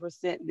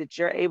 100% that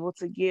you're able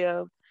to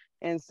give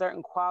and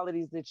certain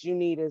qualities that you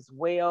need as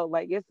well,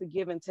 like it's a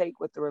give and take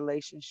with the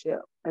relationship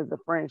as a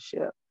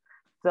friendship.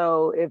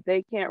 So if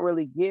they can't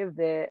really give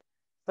that,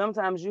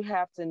 sometimes you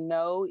have to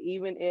know,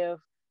 even if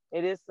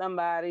it is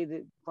somebody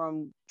that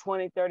from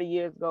 20, 30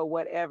 years ago,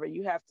 whatever,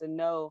 you have to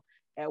know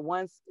at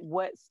once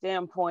what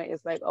standpoint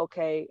it's like,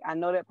 okay, I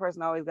know that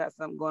person always got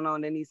something going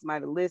on. They need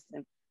somebody to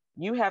listen.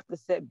 You have to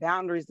set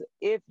boundaries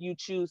if you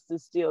choose to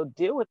still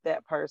deal with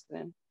that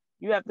person.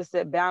 You have to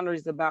set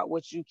boundaries about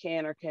what you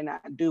can or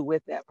cannot do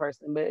with that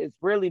person. But it's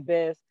really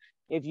best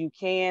if you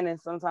can. And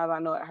sometimes I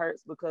know it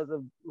hurts because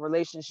of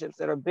relationships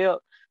that are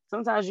built.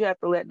 Sometimes you have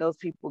to let those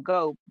people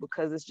go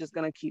because it's just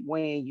going to keep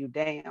weighing you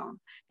down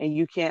and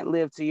you can't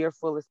live to your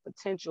fullest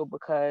potential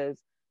because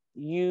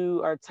you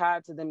are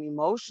tied to them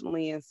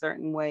emotionally in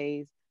certain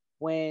ways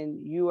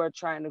when you are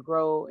trying to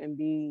grow and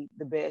be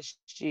the best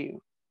you.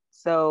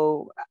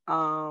 So,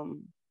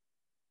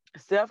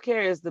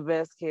 self-care is the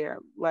best care.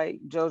 Like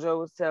JoJo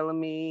was telling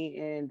me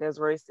and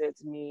Desiree said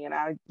to me, and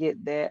I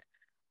get that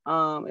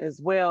as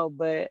well.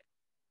 But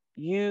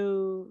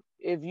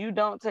if you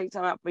don't take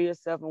time out for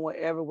yourself in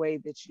whatever way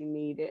that you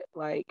need it,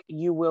 like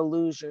you will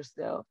lose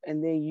yourself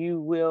and then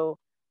you will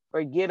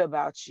forget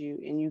about you.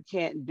 And you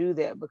can't do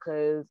that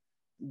because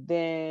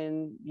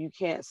then you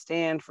can't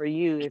stand for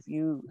you if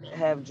you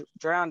have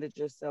drowned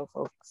yourself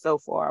so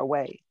far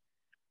away.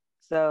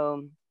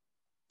 So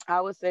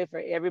I would say for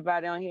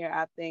everybody on here,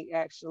 I think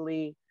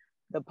actually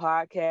the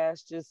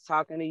podcast, just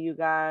talking to you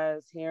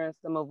guys, hearing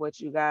some of what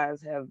you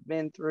guys have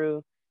been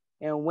through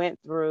and went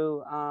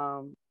through,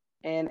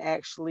 and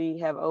actually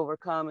have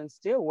overcome and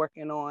still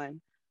working on.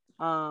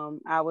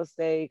 I would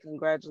say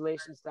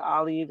congratulations to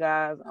all of you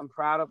guys. I'm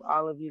proud of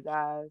all of you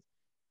guys.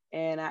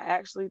 And I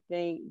actually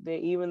think that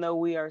even though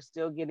we are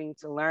still getting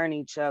to learn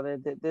each other,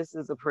 that this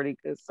is a pretty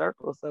good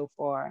circle so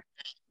far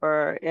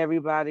for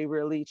everybody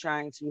really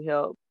trying to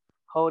help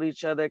hold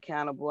each other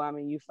accountable. I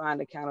mean, you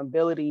find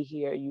accountability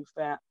here. You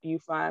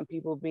find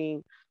people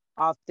being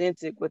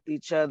authentic with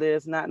each other.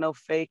 It's not no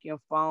fake and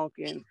funk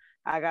and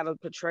I gotta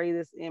portray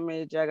this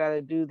image, I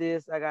gotta do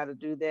this, I gotta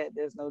do that.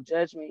 There's no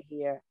judgment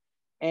here.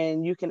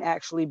 And you can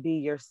actually be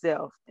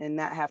yourself and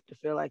not have to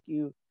feel like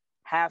you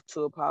have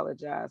to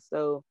apologize.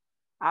 So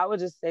I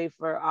would just say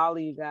for all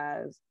of you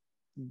guys,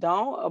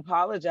 don't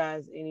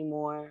apologize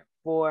anymore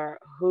for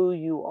who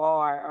you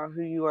are or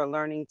who you are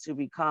learning to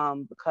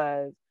become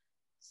because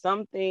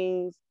some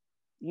things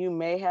you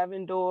may have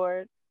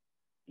endured,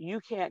 you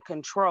can't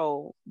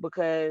control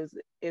because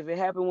if it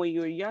happened when you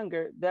were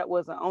younger, that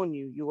wasn't on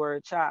you. You were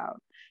a child.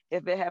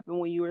 If it happened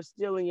when you were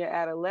still in your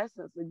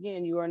adolescence,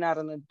 again, you are not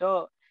an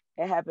adult.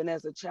 It happened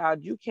as a child.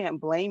 You can't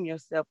blame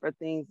yourself for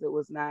things that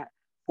was not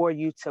for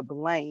you to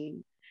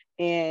blame.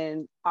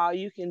 And all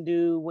you can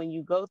do when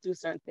you go through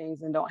certain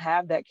things and don't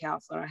have that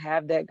counselor or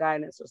have that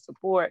guidance or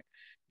support,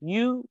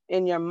 you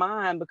in your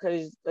mind,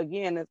 because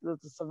again,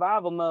 it's a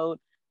survival mode,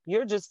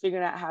 you're just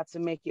figuring out how to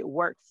make it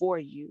work for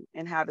you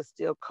and how to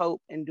still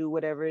cope and do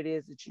whatever it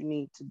is that you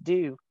need to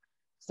do.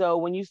 So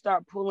when you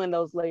start pulling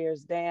those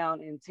layers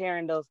down and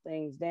tearing those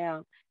things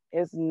down,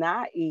 it's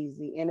not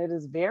easy and it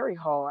is very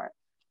hard.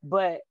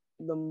 But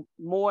the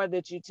more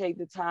that you take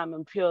the time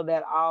and peel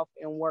that off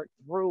and work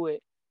through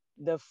it,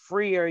 the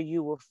freer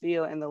you will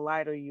feel and the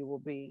lighter you will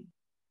be.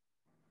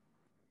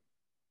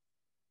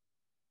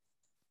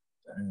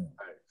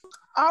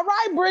 All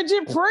right,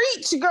 Bridget,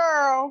 preach,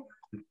 girl.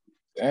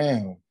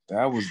 Damn,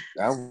 that was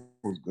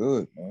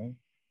good, man.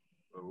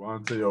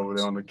 Vontae over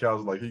there on the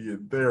couch like he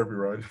getting therapy,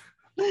 right?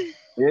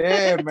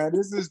 Yeah, man.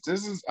 This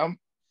is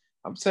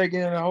I'm taking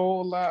in a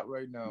whole lot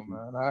right now,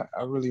 man.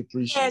 I really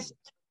appreciate it.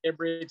 Yeah,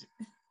 Bridget.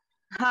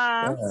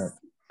 Huh? Yeah.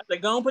 I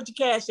said, go and put your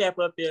Cash App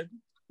up there.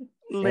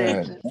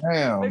 Listen.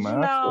 Damn, But man. you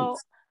know,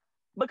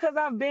 because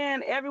I've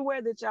been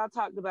everywhere that y'all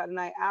talked about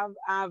tonight,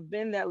 I've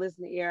been that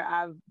listening ear.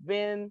 I've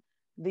been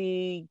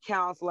the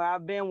counselor.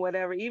 I've been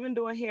whatever. Even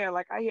doing hair,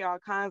 like I hear all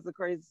kinds of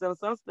crazy stuff.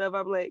 Some stuff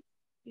I'm like,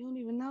 you don't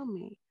even know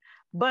me.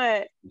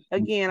 But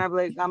again, I'm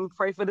like, I'm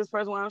pray for this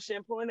person while I'm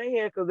shampooing their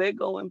hair because they're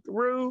going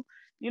through.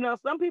 You know,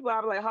 some people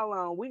I'm like, hold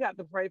on, we got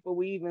to pray for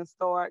we even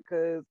start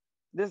because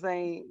this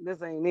ain't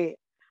it.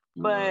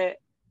 But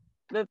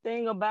the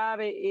thing about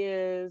it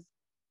is,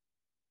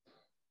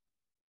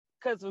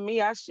 because for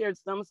me, I shared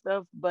some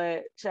stuff,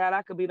 but Chad,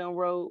 I could be done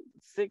wrote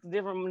 6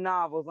 different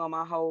novels on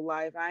my whole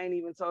life. I ain't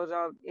even told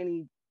y'all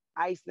any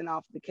icing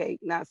off the cake.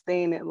 Not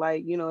saying it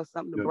like, you know, it's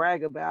something to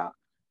brag about,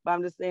 but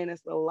I'm just saying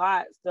it's a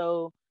lot.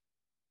 So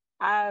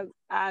I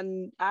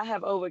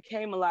have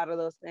overcame a lot of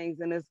those things,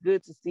 and it's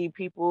good to see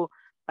people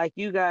like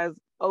you guys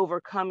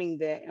overcoming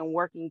that and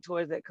working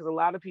towards that, because a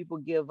lot of people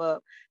give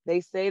up.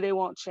 They say they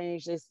want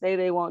change, they say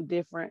they want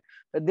different,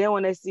 but then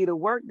when they see the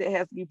work that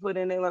has to be put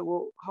in, they're like,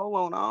 well, hold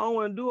on, I don't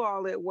want to do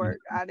all that work.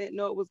 I didn't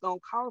know it was going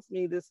to cost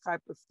me this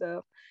type of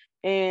stuff.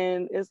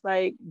 And it's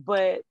like,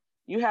 but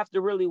you have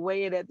to really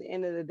weigh it at the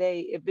end of the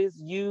day. If it's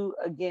you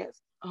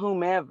against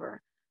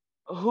whomever,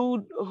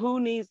 who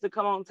needs to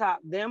come on top,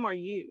 them or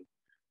you?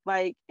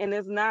 Like, and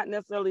it's not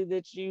necessarily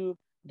that you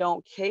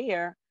don't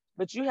care,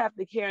 but you have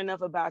to care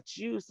enough about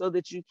you so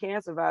that you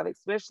can survive,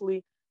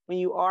 especially when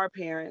you are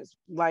parents.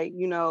 Like,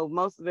 you know,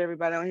 most of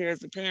everybody on here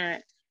is a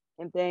parent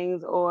and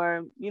things,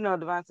 or, you know,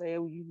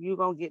 Devontae, you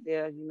gonna get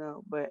there, you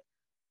know. But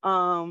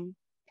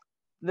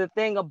the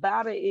thing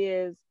about it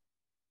is,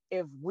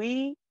 if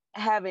we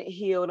haven't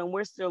healed and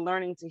we're still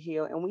learning to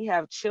heal, and we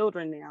have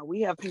children now,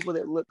 we have people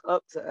that look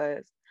up to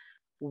us,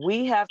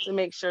 we have to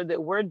make sure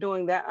that we're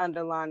doing that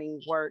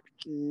underlining work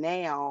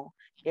now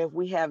if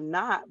we have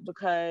not,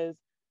 because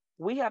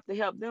we have to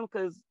help them,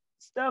 because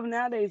stuff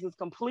nowadays is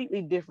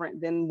completely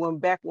different than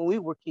back when we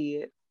were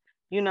kids.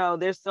 You know,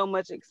 there's so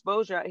much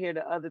exposure out here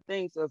to other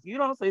things. So if you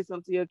don't say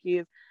something to your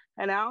kids,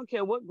 and I don't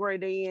care what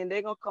grade they in,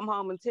 they're gonna come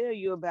home and tell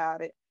you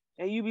about it.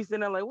 And you be sitting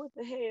there like, what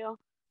the hell?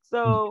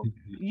 So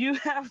you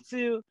have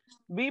to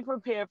be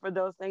prepared for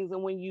those things.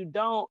 And when you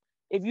don't,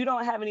 if you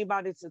don't have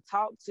anybody to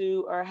talk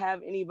to or have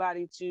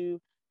anybody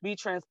to be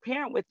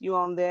transparent with you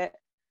on that,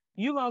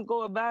 you're gonna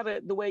go about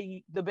it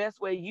the best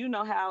way you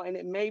know how, and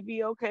it may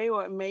be okay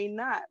or it may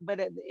not. But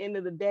at the end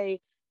of the day,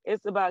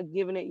 it's about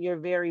giving it your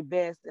very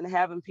best and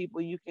having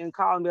people you can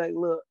call and be like,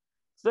 look,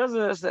 such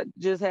and such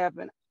just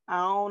happened. I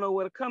don't know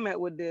where to come at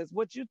with this.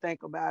 What you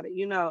think about it,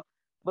 you know?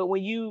 But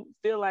when you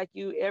feel like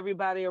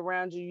everybody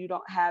around you, you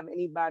don't have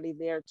anybody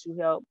there to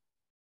help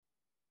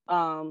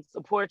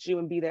support you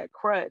and be that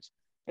crutch,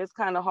 it's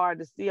kind of hard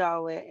to see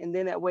all that. And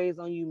then that weighs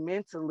on you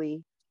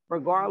mentally,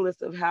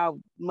 regardless of how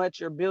much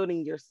you're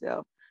building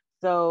yourself.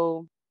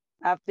 So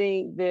I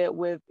think that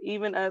with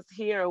even us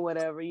here or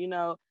whatever, you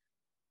know,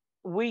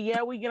 we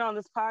get on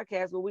this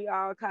podcast, but we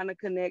all kind of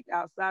connect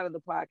outside of the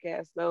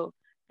podcast. So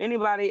if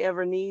anybody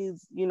ever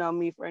needs, you know,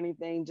 me for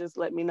anything, just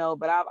let me know.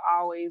 But I've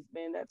always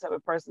been that type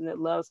of person that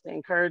loves to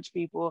encourage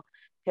people,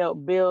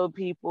 help build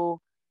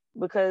people,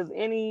 because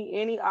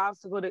any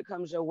obstacle that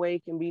comes your way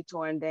can be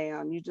torn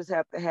down. You just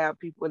have to have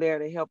people there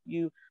to help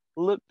you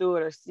look through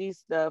it or see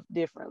stuff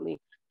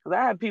differently. Because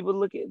I have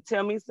people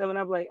tell me stuff and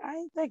I'm like, I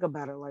didn't think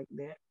about it like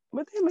that,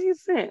 but that made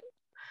sense.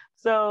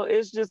 So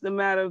it's just a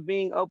matter of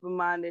being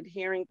open-minded,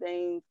 hearing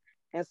things,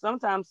 and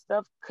sometimes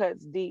stuff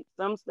cuts deep.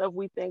 Some stuff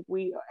we think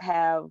we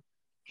have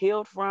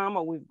healed from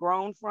or we've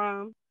grown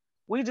from,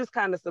 we just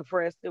kind of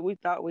suppressed it. We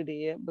thought we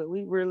did, but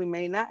we really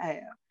may not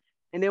have.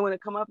 And then when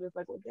it come up, it's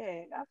like, well,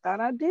 dang, I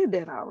thought I did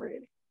that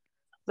already.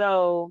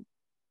 So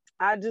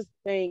I just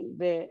think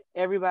that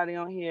everybody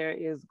on here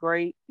is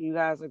great. You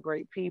guys are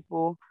great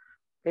people.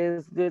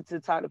 It's good to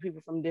talk to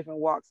people from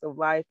different walks of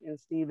life and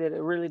see that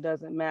it really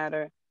doesn't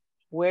matter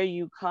where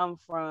you come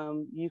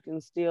from. You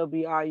can still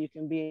be all you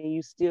can be, and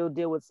you still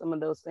deal with some of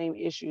those same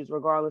issues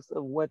regardless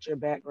of what your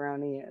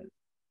background is.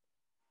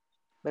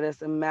 But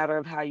it's a matter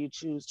of how you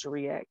choose to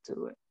react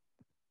to it.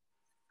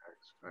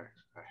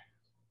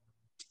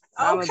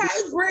 Okay,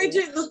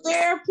 Bridget, the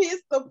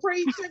therapist, the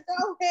preacher,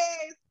 go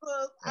ahead,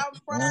 sis. I'm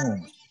proud of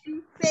you.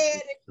 You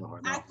said it.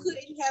 I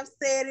couldn't have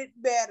said it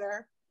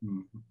better.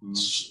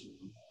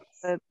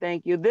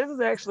 Thank you. This is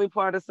actually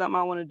part of something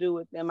I want to do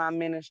within my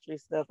ministry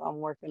stuff I'm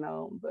working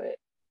on. But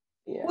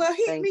yeah. Well,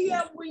 hit me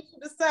up when you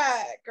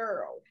decide,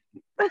 girl.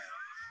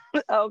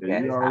 Okay. Yeah,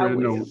 you already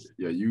know.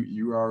 Yeah,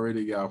 you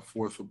already got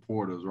 4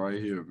 supporters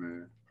right here,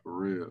 man. For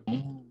real.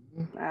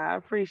 I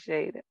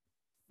appreciate it.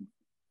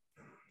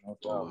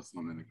 All of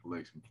something in the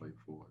collection plate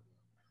for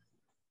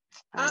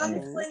it.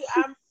 Honestly,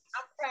 I'm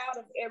proud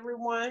of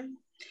everyone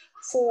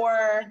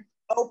for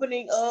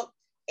opening up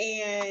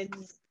and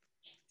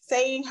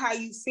saying how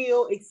you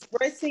feel,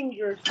 expressing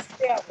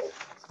yourself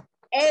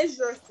as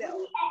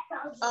yourself.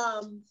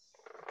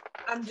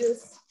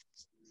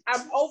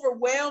 I'm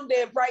overwhelmed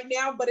at right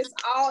now, but it's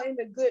all in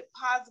a good,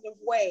 positive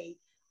way.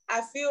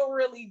 I feel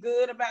really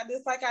good about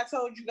this. Like I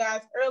told you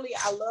guys earlier,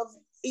 I love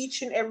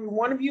each and every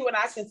one of you, and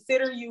I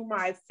consider you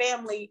my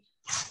family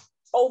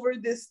over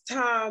this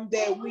time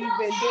that we've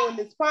been doing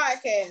this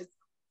podcast.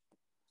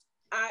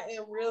 I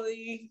am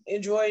really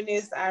enjoying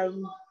this. I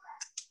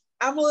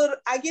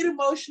get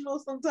emotional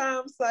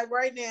sometimes, like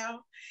right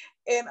now.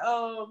 And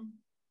I'm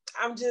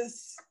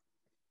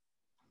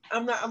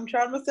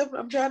trying not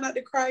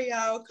to cry,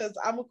 y'all, because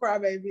I'm a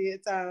crybaby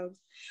at times.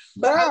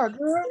 But I'm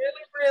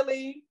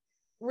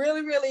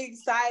really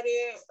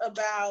excited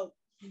about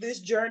this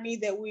journey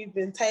that we've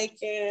been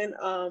taking.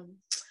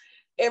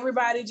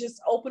 Everybody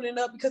just opening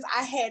up, because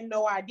I had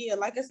no idea.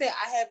 Like I said,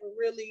 I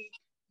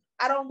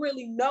don't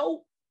really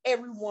know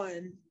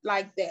everyone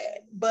like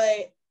that,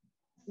 but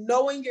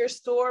knowing your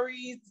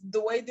stories,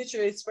 the way that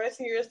you're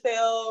expressing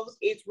yourselves,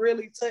 it's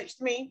really touched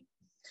me.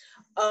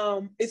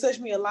 It touched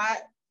me a lot.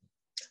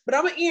 But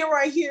I'm gonna end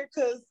right here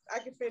because I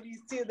can feel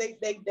these tears.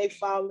 They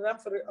falling.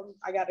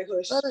 I gotta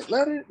hush.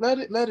 Let it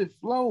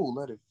flow.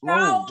 Let it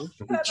flow. This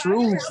is the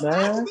truth,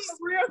 man.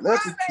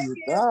 Let the truth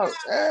out.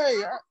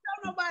 Hey,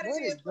 let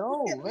it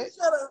go.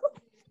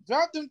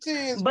 Drop them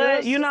tears.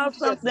 But girl. you know See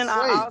what something you got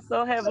to I say.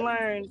 also have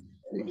learned,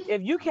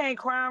 if you can't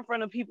cry in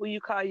front of people you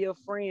call your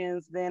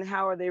friends, then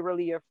how are they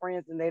really your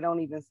friends and they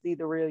don't even see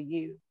the real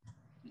you?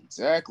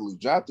 Exactly.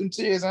 Drop them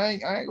tears. I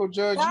ain't gonna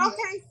judge Y'all you.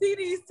 can't see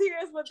these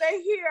tears, but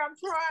they here. I'm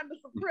trying to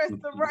suppress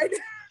them right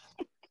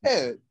now.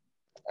 Yeah.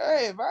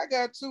 Hey, if I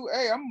got to,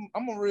 hey,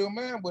 I'm a real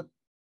man, but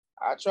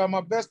I try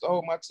my best to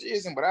hold my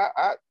tears in. But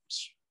I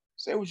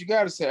say what you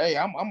gotta say. Hey,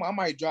 I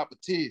might drop a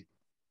tear.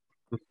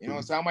 You know what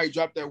I'm saying? I might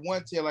drop that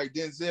one tear like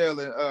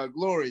Denzel and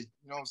Glory.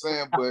 You know what I'm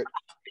saying? But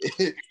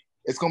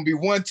it's gonna be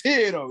one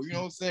tear though. You know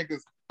what I'm saying?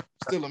 Because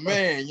still a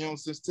man. You know what I'm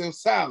saying? Still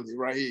solid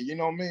right here. You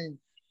know what I mean?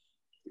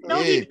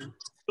 Yeah.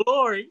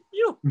 Glory,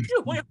 you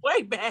went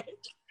way back.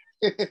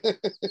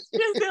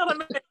 Denzel a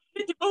man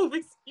in the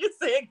movies. You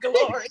said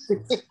Glory.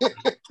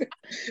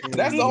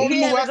 That's the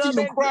only movie I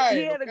see him crying.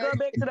 He had to go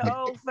back to the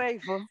old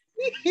faithful.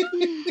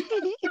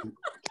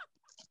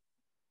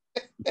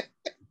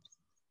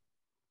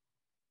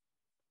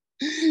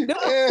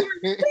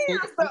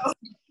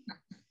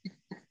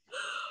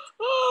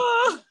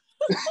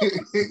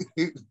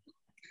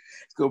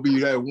 It's gonna be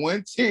that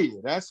one tear.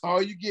 That's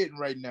all you're getting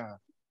right now.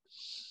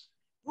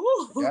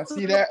 I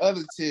see that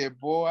other tear,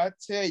 boy. I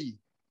tell you,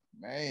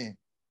 man,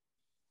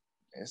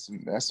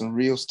 that's some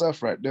real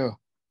stuff right there,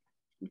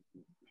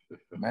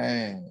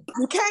 man.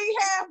 You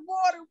can't have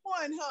more than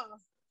one, huh?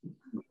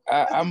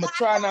 I'm gonna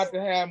try not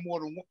to have more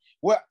than one.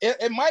 Well,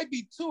 it might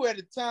be two at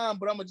a time,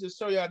 but I'm gonna just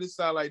show y'all this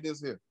side like this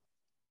here.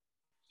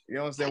 You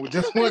know what I'm saying? With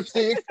just one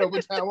thing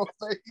over time my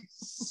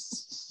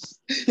face.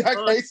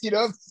 Y'all can't see the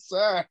other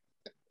side.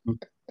 Did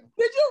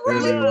you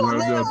really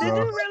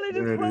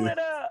just pull it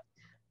up?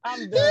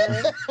 I'm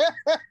done.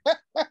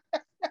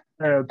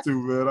 I had to,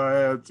 man. I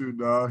had to,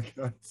 dog.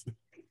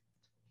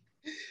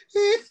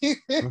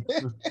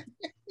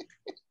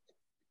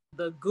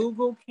 The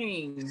Google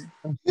King.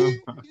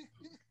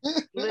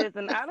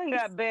 Listen, I done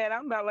got bad.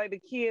 I'm about like the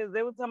kids.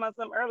 They were talking about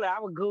something earlier. I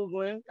was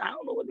Googling. I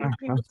don't know what these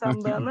people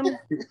talking about. Let me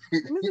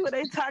see what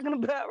they talking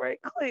about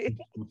right quick.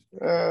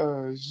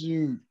 Oh,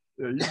 shoot.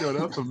 Yeah, you know,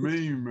 that's a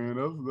meme, man.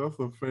 That's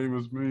a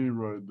famous meme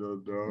right there,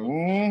 dog.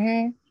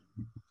 Mm-hmm.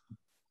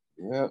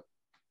 Yep.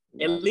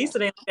 At least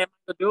it ain't like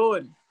Michael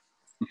Jordan.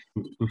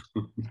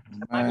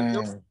 Michael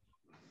Jordan.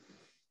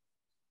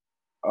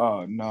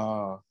 Oh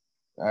no.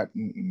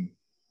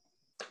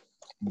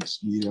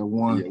 Yeah,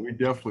 one. Yeah, we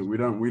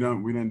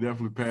done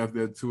definitely passed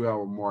that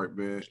 2-hour mark,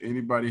 man.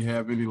 Anybody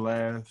have any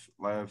last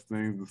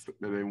things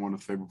that they want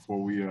to say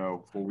before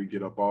we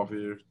get up off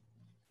here?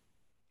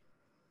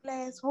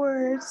 Last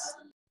words.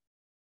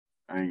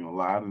 I ain't gonna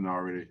lie, I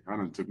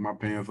done took my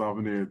pants off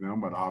and everything. I'm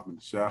about to hop in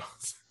the shower.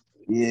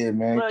 Yeah,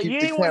 man. Look, keep you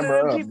the ain't one of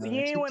camera them up, people. man. You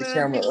ain't keep one the of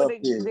them camera people up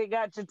that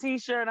got your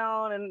t-shirt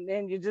on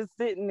and you're just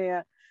sitting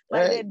there.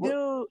 Like hey, that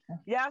dude,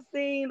 y'all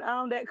seen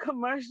that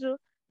commercial?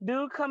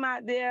 Dude come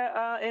out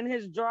there in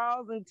his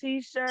drawers and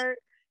t-shirt,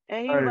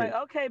 and he was like,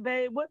 "Okay,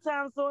 babe, what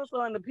time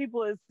so-and-so?" And the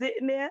people is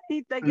sitting there.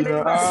 He thinking they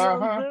about to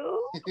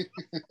go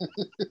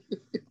zoo.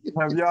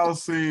 Have y'all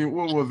seen,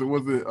 what was it?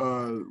 Was it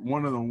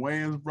one of the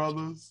Wayans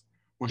brothers?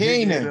 When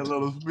he did that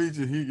little speech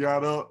and he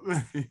got up.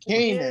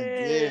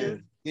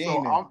 Keenan, yeah.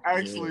 So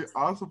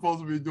I'm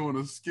supposed to be doing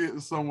a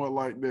skit somewhat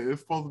like that.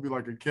 It's supposed to be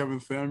like a Kevin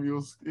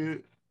Samuels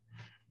skit.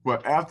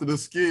 But after the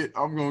skit,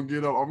 I'm gonna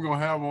get up. I'm gonna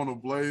have on a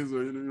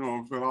blazer, you know what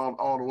I'm saying,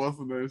 all the what's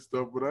the name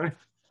stuff. But I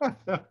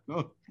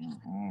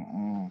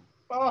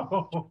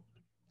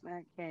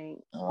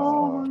can't.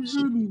 Oh my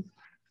goodness.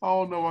 I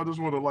don't know. I just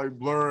want to like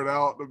blur it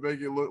out to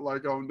make it look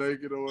like I'm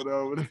naked or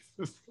whatever.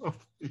 It's so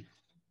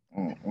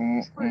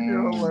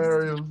freaking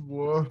hilarious,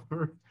 boy.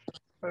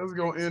 That's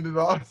gonna end it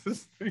off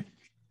this thing.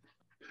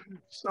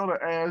 Show the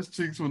ass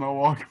cheeks when I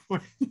walk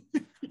away.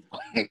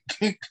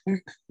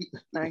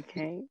 I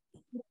can't.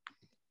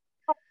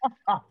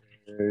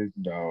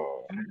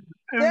 No.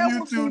 If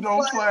you two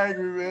don't flag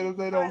me, man, if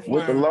they don't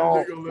With flag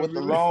me,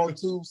 the long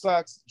tube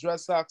socks,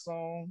 dress socks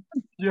on.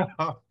 Yeah.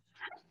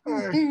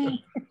 Hey,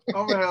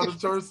 I'm gonna have the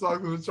church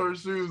socks and the church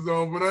shoes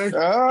on, but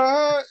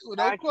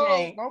no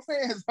clothes, no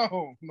pants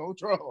on, no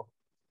draw.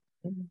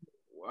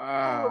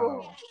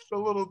 Wow. The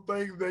little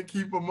things that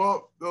keep them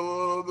up, the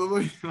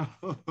little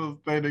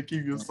thing that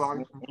keep your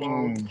socks from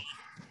falling.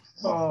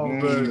 Oh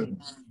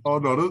man. Oh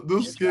no,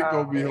 this skit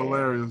gonna be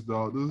hilarious,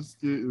 dog. This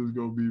skit is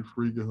gonna be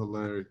freaking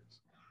hilarious.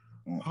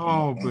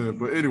 Oh man.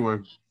 But anyway.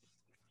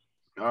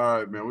 All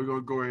right, man. We're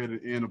gonna go ahead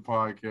and end the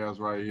podcast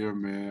right here,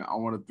 man. I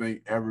want to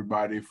thank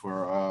everybody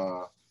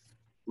for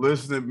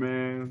listening,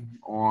 man,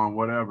 on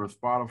whatever,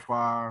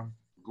 Spotify,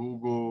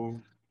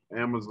 Google,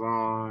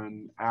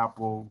 Amazon,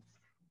 Apple.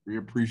 We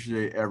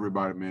appreciate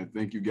everybody, man.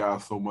 Thank you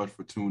guys so much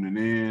for tuning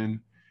in.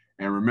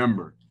 And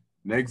remember,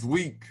 next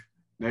week,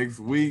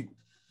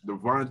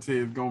 Devontae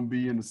is gonna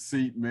be in the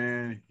seat,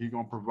 man. He's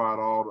gonna provide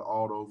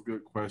all those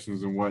good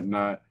questions and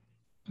whatnot.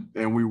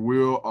 And we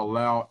will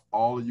allow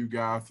all of you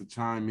guys to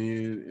chime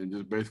in and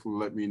just basically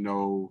let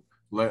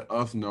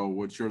us know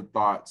what your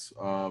thoughts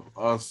of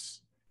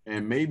us,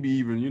 and maybe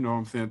even, you know what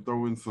I'm saying,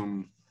 throw in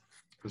some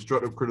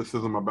constructive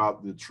criticism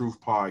about the Truth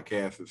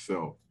Podcast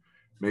itself.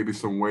 Maybe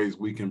some ways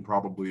we can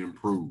probably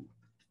improve.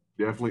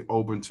 Definitely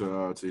open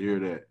to hear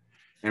that.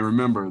 And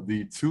remember,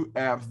 the two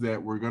apps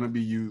that we're going to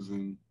be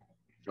using,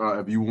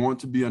 if you want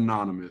to be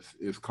anonymous,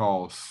 is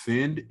called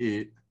Send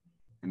It,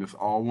 and it's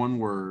all one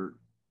word,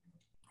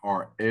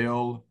 or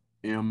LMK.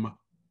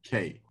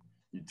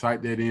 You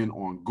type that in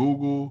on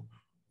Google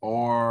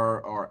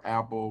or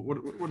Apple. What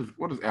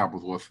is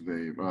Apple's what's the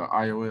name?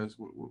 iOS.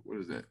 What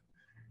is that?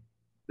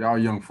 Y'all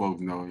young folks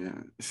know, yeah.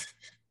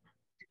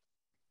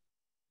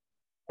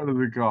 What is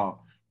it called?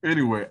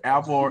 Anyway,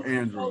 Apple or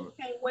Android.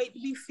 Can't wait to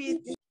be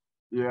 50.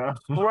 Yeah.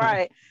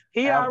 Right.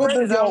 He Apple,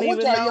 already don't what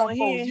even y'all know young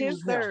he in folks his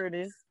use now?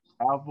 30s.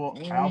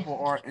 Apple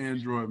or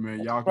Android,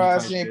 man. Y'all can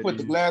Surprised type he ain't that put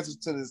the in. glasses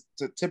to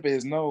the tip of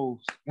his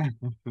nose.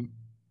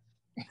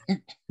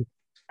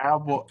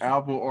 Apple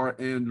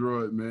or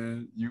Android,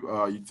 man. You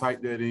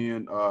type that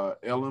in,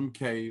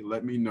 LMK,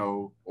 let me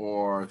know,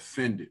 or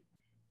send it.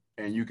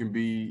 And you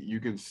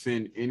can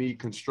send any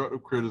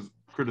constructive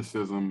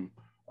criticism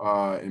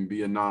and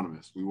be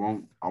anonymous.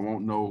 I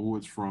won't know who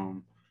it's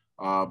from.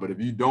 But if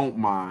you don't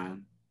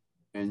mind,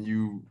 and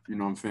you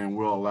know what I'm saying,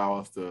 will allow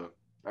us to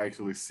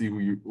actually see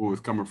who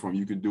it's coming from.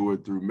 You can do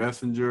it through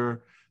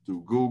Messenger,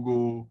 through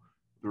Google,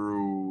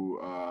 through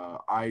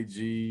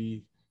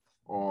IG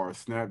or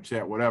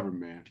Snapchat, whatever,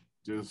 man.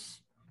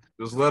 Just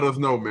let us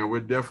know, man.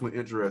 We're definitely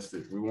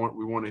interested. We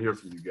want to hear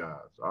from you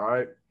guys. All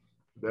right.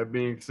 That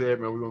being said,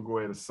 man, we're gonna go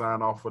ahead and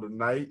sign off for the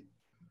night.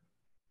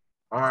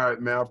 All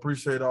right, man. I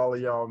appreciate all of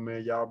y'all,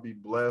 man. Y'all be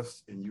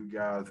blessed, and you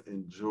guys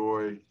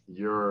enjoy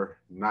your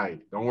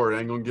night. Don't worry, I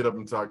ain't gonna get up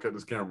until I cut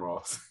this camera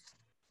off.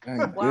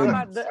 Well,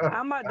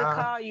 I'm about to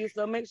call you,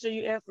 so make sure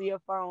you answer your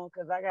phone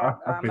because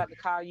I'm about to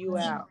call you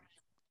out.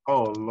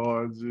 Oh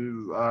Lord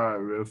Jesus! All right,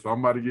 man. So I'm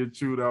about to get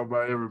chewed out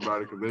by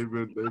everybody because they've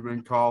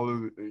been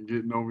calling and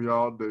getting on me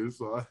all day.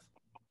 So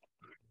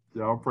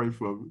y'all pray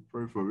for me.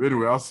 Pray for me.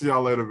 Anyway, I'll see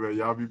y'all later, man.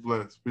 Y'all be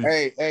blessed.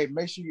 Peace. Hey,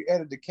 make sure you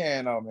edit the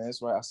can out, man.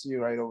 That's right. I see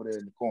you right over there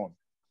in the corner.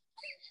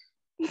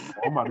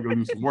 I'm about to go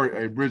do some work.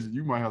 Hey, Bridget,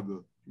 you might have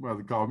to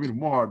call me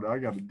tomorrow. I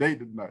got a date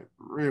tonight.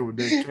 For real with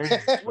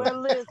that.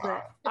 Well, listen,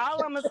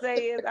 all I'm going to say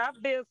is I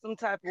feel some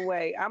type of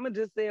way. I'm going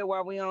to just say it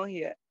while we on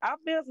here. I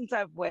feel some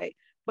type of way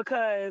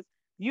because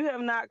you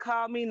have not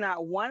called me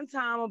not one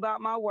time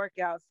about my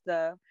workout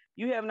stuff.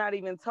 You have not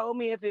even told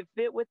me if it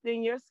fit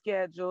within your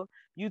schedule.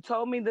 You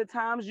told me the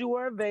times you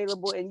were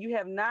available and you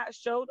have not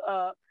showed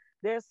up.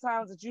 There's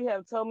times that you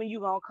have told me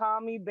you're going to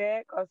call me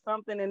back or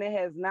something and it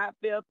has not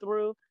fell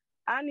through.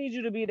 I need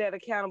you to be that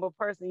accountable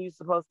person you're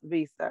supposed to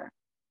be, sir.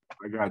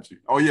 I got you.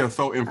 Oh, yeah.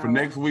 So, and for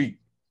next week,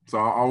 so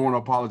I want to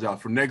apologize.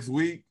 For next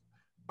week,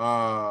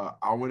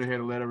 I went ahead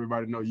and let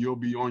everybody know you'll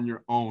be on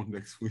your own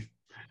next week.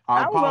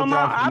 I've been on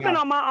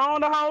my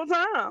own the whole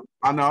time.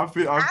 I know. I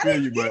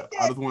feel you, but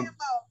I just wanted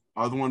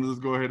to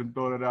just go ahead and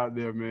throw that out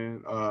there,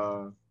 man.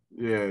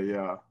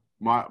 Yeah.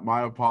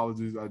 My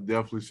apologies. I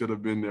definitely should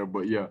have been there,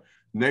 but yeah.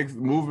 Next,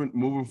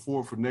 moving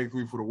forward for next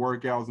week for the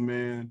workouts,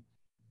 man.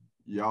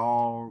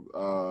 Y'all,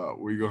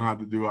 we're gonna have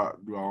to do our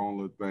own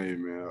little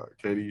thing, man.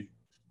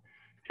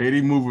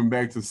 Katie moving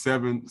back to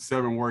seven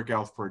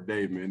workouts per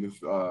day, man. It's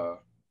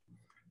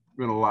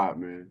been a lot,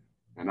 man.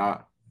 And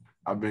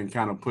I've been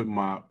kind of putting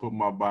my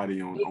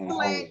body on hold.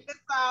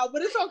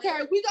 But it's okay.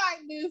 We got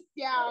this,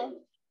 y'all.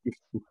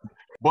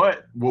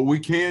 But what we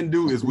can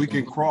do is we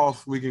can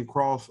cross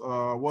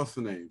what's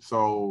the name?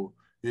 So,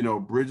 you know,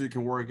 Bridget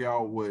can work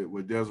out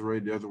with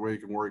Desiree. Desiree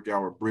can work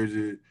out with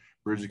Bridget.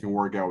 Bridget can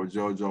work out with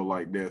JoJo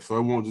like that. So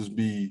it won't just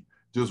be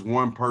just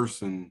one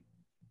person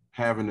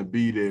having to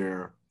be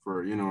there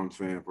for, you know what I'm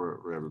saying,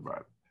 for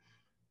everybody.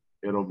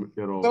 It'll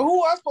So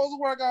who I supposed to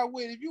work out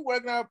with if you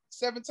working out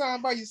 7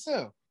 times by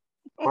yourself?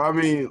 Well, I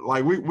mean,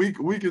 like we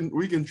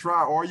can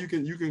try, or you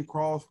can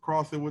cross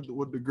it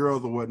with the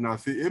girls or whatnot.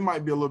 See, it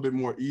might be a little bit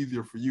more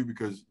easier for you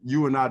because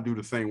you and I do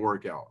the same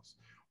workouts,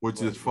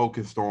 which is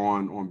focused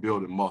on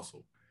building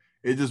muscle.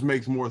 It just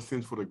makes more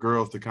sense for the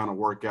girls to kind of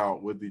work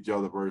out with each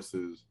other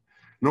versus.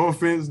 No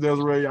offense,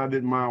 Desiree, I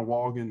didn't mind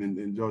walking,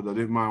 and George, I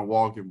didn't mind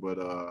walking, but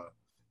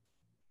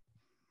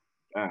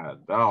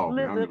dog,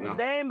 man. Listen,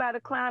 they ain't about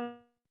to clown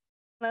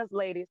us,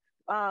 ladies.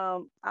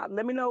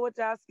 Let me know what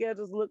y'all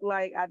schedules look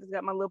like. I just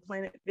got my little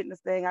Planet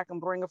Fitness thing. I can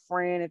bring a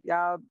friend if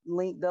y'all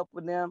linked up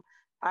with them.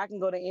 I can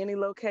go to any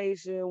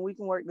location. We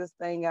can work this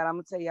thing out. I'm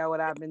gonna tell y'all what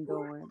I've been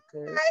doing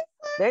because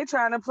they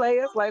trying to play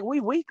us like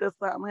we weak or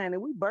something, honey.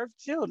 We birth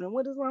children.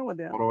 What is wrong with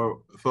them?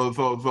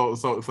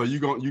 So you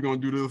gonna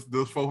do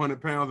this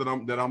 400 pounds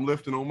that I'm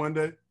lifting on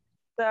Monday?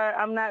 Sir,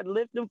 I'm not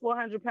lifting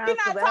 400 pounds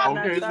because I have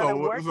not started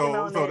working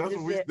on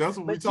that. That's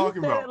what we But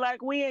talking you said about.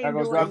 like we ain't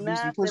doing nothing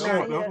out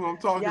here. That's what I'm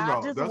talking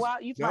about.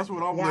 That's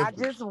what I'm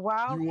lifting. Just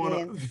walking. You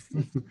wanna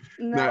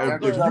no,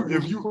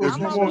 if you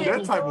want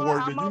that type of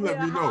work, then you let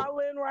me know.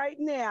 Hollering right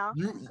now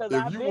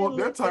If you want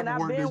that type of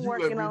work, then you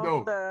let me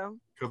know.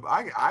 Because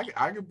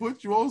I can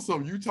put you on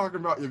something. If you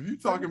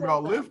talking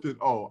about lifting,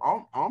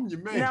 I'm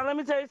your man. Now let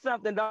me tell you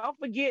something. Don't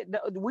forget,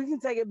 we can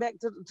take it back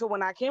to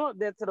when I came up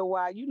there to the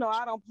Y. You know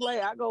I don't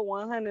play. I go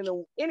 100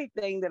 on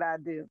anything that I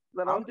do.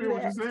 So don't do that.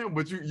 What you're saying,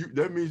 but you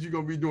that means you're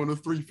gonna be doing this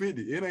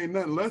 350. It ain't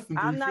nothing less than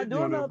 350.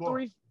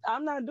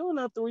 I'm not doing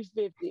no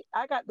 350.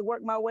 I got to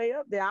work my way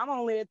up there. I'm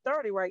only at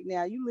 30 right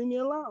now. You leave me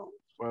alone.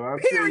 Well, I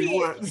tell you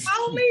what.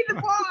 Only the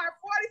bar.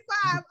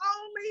 45.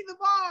 Only the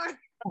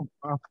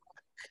bar.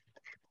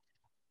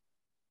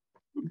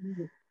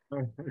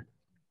 Hey,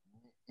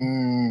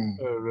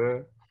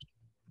 man.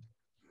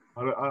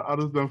 I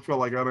just don't feel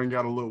like I done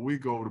got a little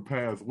weak over the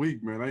past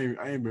week, man.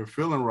 I ain't been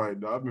feeling right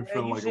though. I've been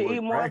feeling like you should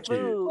eat more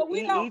food.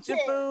 Well, eat your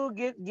food.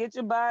 Get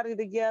your body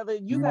together.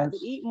 You got to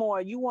eat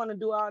more. You want to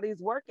do all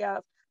these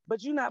workouts,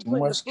 but you're not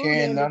putting the food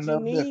in that you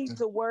need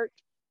to work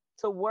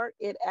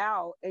it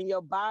out, and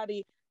your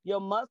body,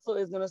 your muscle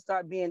is gonna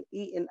start being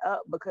eaten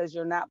up because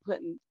you're not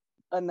putting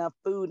enough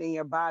food in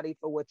your body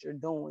for what you're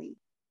doing.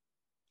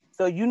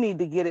 So you need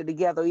to get it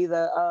together.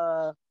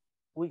 Either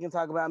we can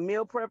talk about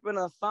meal prepping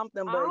or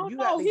something, but you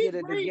got to get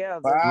it together.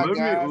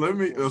 Let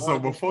me. So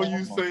before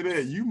you say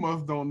that, you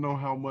must don't know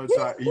how much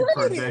I eat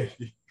per day.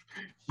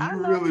 I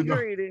know you're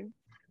greedy.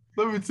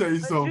 Let me tell you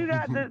something.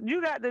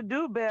 You got to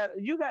do better.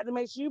 You got to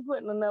make sure you're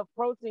putting enough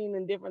protein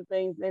and different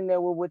things in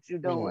there with what you're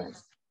doing.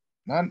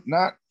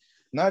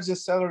 Not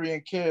just celery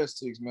and carrot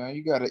sticks, man.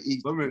 You gotta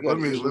eat. Let me a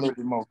little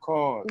bit more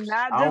carbs.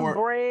 Not just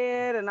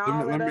bread and all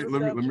that other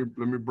stuff.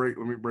 Let me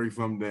break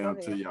something down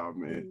to y'all,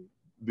 man.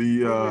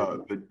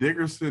 The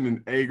Dickerson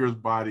and Eggers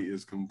body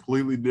is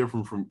completely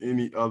different from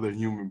any other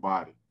human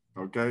body.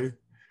 Okay,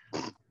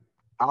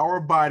 our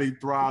body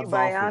thrives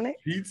off of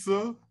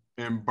pizza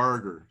and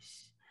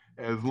burgers.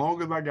 As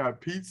long as I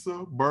got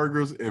pizza,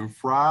 burgers, and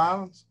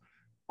fries,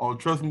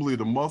 trust me,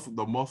 the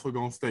muscle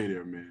gonna stay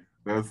there, man.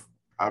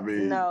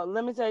 No,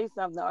 let me tell you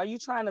something. Are you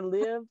trying to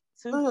live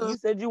too? You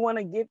said you want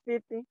to get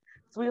 50,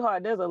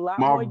 sweetheart. There's a lot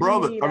more. My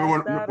brother,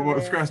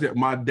 scratch that.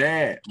 My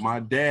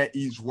dad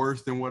eats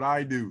worse than what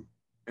I do.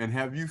 And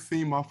have you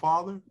seen my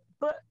father?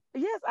 But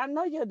yes, I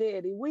know your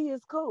daddy. We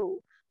is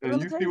cool. And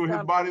you see what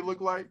his body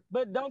look like?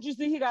 But don't you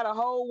see he got a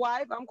whole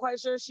wife? I'm quite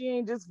sure she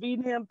ain't just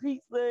feeding him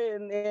pizza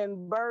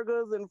and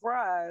burgers and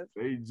fries.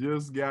 They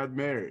just got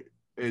married.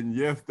 And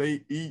yes,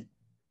 they eat.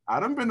 I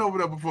done been over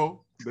there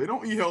before. They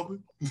don't eat healthy.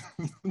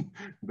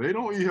 They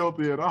don't eat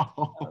healthy at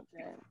all.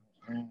 Okay.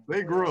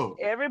 They grow.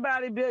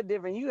 Everybody built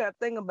different. You got to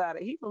think about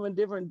it. He from a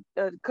different,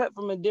 cut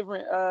from a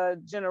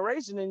different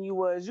generation than you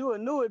was. You a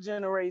newer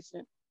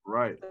generation.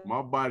 Right.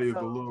 My body is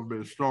a little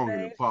bit stronger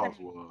than Pops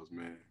was,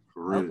 man.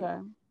 For real. Okay.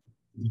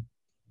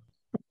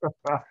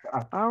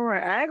 All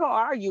right. I ain't gonna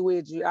argue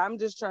with you. I'm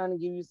just trying to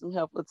give you some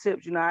helpful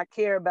tips. You know, I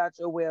care about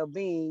your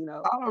well-being. You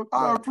know,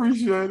 I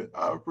appreciate it.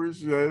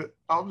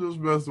 I'm just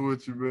messing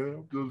with you,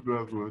 man. But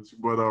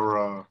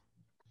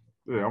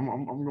yeah,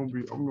 I'm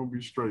gonna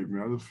be straight,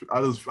 man.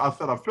 I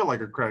said I feel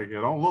like a crackhead.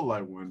 I don't look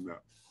like one now. I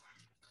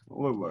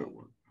don't look like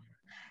one.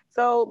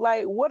 So,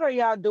 like, what are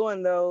y'all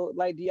doing though?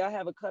 Like, do y'all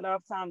have a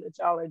cutoff time that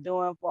y'all are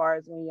doing, far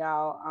as when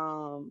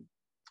y'all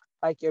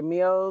like your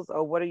meals,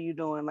 or what are you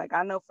doing? Like,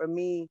 I know for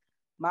me,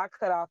 my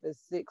cutoff is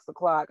 6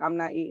 o'clock. I'm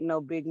not eating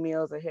no big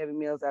meals or heavy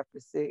meals after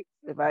 6.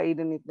 If I eat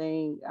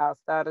anything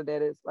outside of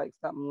that, it's like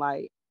something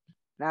light.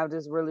 And I've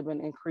just really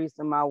been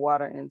increasing my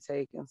water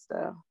intake and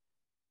stuff.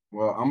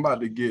 Well, I'm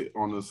about to get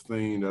on this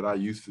thing that I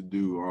used to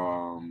do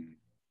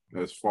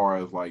as far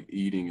as like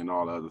eating and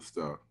all that other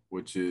stuff,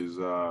 which is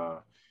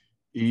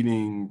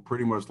eating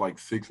pretty much like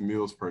 6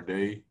 meals per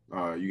day.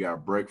 You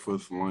got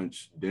breakfast,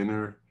 lunch,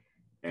 dinner,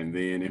 and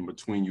then in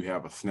between you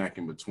have a snack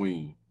in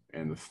between.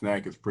 And the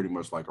snack is pretty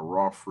much like a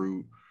raw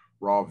fruit,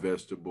 raw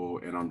vegetable,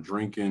 and I'm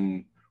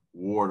drinking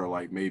water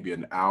like maybe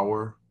an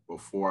hour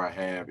before I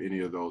have any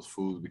of those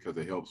foods because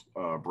it helps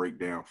break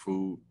down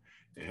food.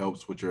 It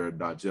helps with your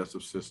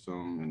digestive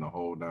system and the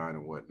whole nine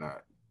and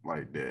whatnot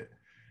like that.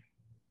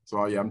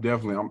 So yeah,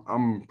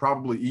 I'm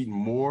probably eating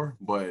more,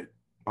 but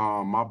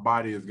my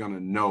body is gonna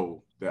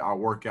know that I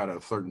work out at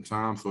a certain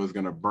time, so it's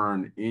gonna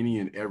burn any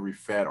and every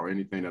fat or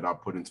anything that I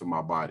put into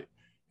my body.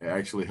 It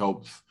actually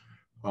helps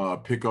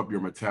pick up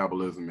your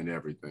metabolism and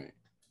everything.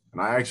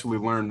 And I actually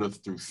learned this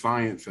through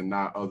science and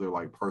not other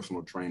like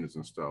personal trainers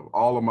and stuff.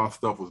 All of my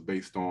stuff was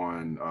based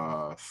on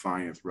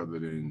science rather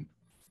than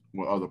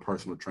what other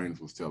personal trainers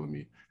was telling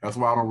me. That's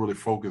why I don't really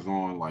focus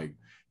on like,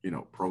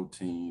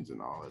 proteins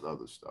and all that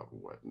other stuff and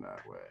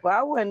whatnot. Well,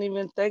 I wasn't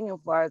even thinking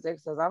far as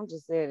exercise. I'm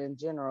just saying in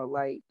general,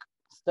 like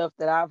stuff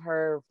that I've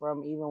heard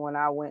from even when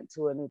I went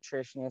to a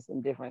nutritionist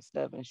and different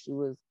stuff, and she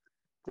was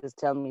just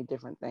telling me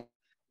different things.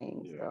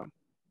 Yeah. So.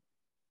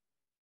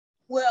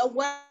 Well,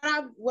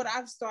 what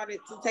I've started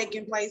to take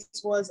in place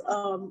was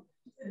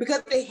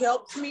because it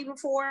helped me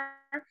before,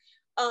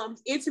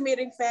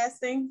 intermittent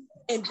fasting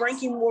and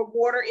drinking more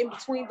water in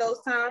between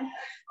those times.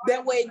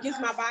 That way it gives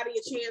my body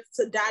a chance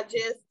to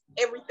digest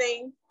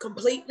everything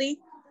completely.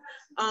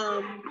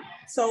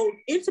 So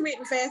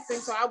intermittent fasting,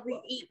 so I'll be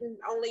eating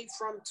only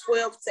from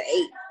 12 to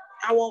 8.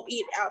 I won't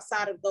eat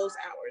outside of those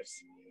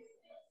hours.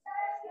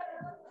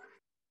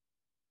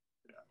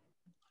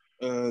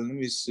 Let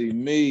me see.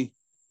 Me,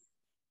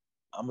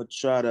 I'm gonna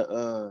try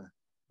to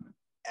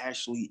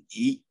actually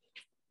eat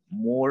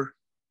more,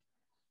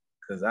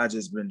 because I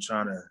just been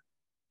trying to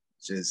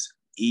just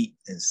eat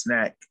and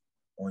snack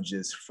on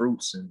just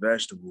fruits and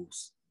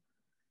vegetables.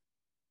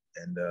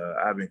 And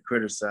I've been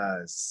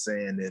criticized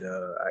saying that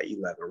I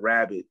eat like a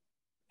rabbit,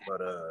 but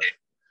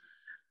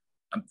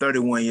I'm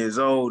 31 years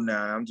old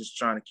now. I'm just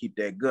trying to keep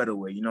that gut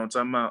away. You know what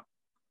I'm talking about?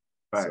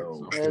 Right.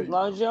 So, as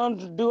long as you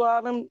don't do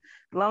all them,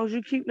 as long as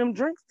you keep them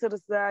drinks to the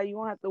side, you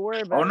won't have to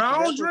worry about it. Oh no,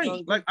 I don't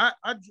drink. Like I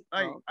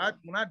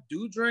when I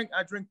do drink,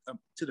 I drink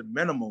to the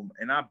minimum,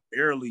 and I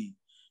barely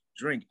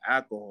drink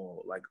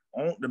alcohol. Like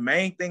the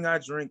main thing I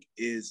drink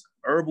is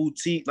herbal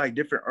tea, like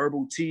different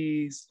herbal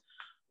teas,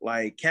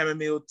 like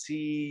chamomile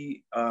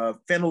tea,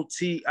 fennel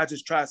tea. I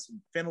just tried some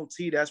fennel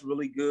tea. That's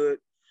really good.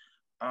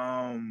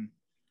 I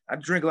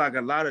drink like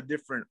a lot of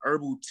different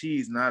herbal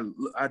teas, and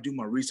I do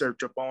my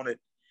research up on it,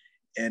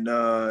 and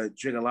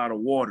drink a lot of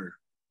water,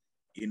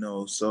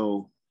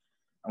 so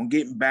I'm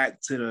getting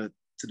back to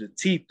the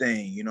tea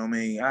thing, you know what I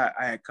mean? I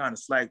had kind of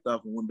slacked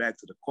off and went back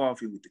to the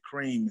coffee with the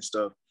cream and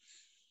stuff.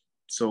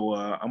 So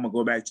I'm gonna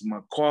go back to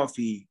my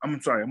coffee. I'm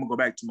gonna go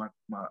back to my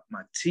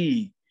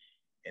tea,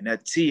 and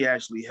that tea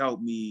actually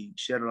helped me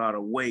shed a lot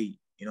of weight,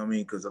 you know what I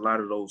mean? Because a lot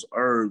of those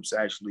herbs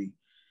actually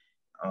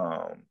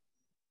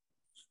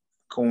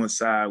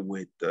coincide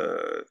with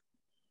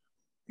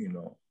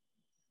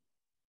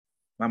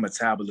my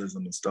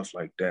metabolism and stuff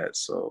like that.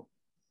 So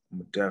I'm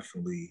gonna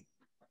definitely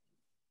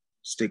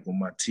stick with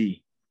my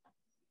tea,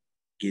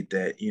 get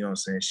that,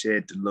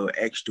 shed the little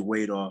extra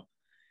weight off.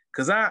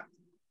 Cause I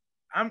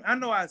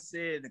know I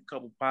said a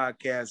couple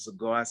podcasts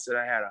ago, I said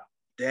I had a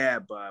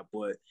dad bod,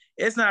 but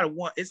it's not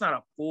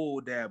a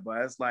full dad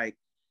bod. It's like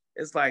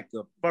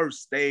the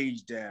first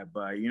stage dad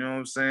bod, you know what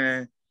I'm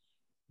saying?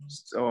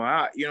 So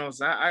I'm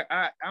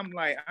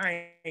like,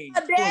 I ain't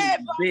fully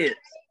bit.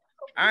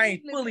 I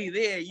ain't fully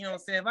there, you know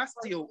what I'm saying? I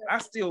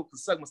still can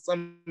suck my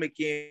stomach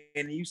in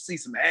and you see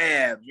some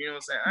abs, you know what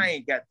I'm saying? I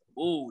ain't got the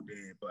full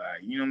dad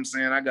bod, you know what I'm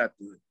saying? I got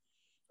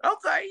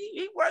okay,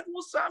 he working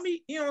with something,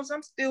 you know what I'm saying?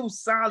 I'm still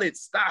solid,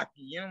 stocky,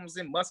 you know what I'm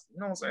saying? Muscle, you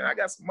know what I'm saying? I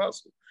got some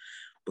muscle.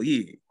 But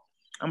yeah,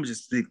 I'm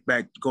just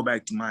go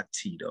back to my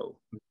tea though,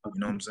 you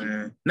know what I'm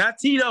saying? Not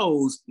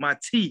Tito's, my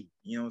tea,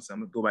 you know what I'm saying?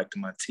 I'm gonna go back to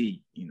my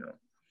tea,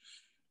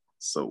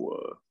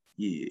 So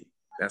yeah,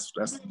 that's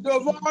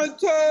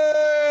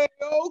Devontae,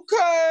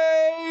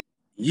 okay.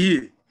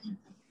 Yeah.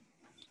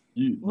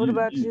 What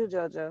about you,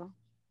 JoJo?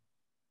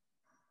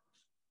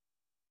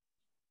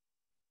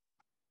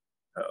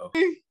 Uh-oh.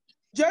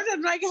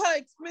 JoJo drinking her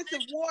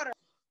expensive water.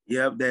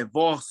 Yep, that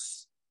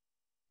Voss.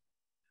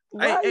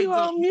 Why you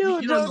on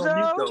mute,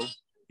 JoJo?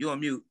 You on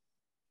mute.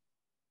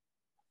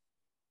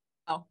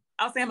 Oh,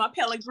 I was saying my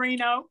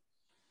Pellegrino.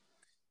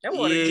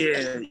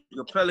 Yeah,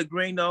 your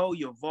Pellegrino,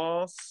 your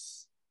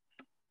Voss.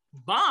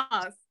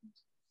 Voss?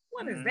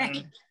 What is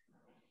that?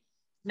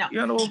 No.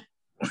 You know.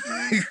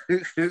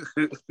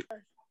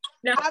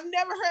 No, I've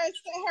never heard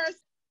her.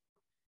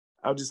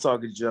 I'm just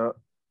talking junk.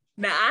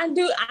 Now I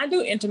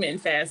do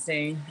intermittent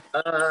fasting.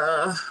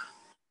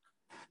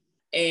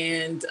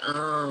 And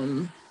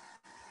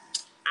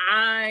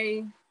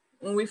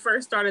when we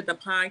first started the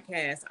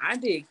podcast, I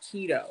did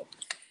keto.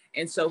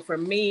 And so for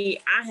me,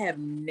 I have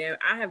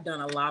done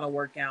a lot of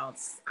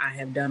workouts. I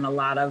have done a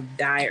lot of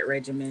diet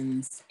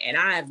regimens, and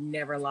I have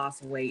never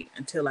lost weight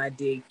until I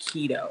did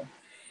keto.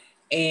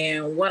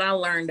 And what I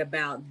learned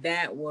about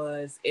that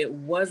was it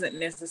wasn't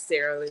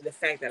necessarily the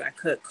fact that I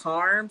cut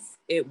carbs,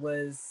 it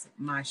was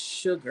my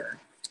sugar.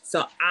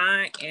 So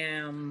I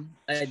am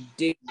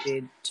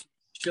addicted to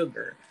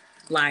sugar.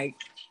 Like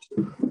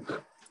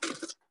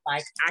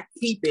I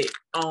keep it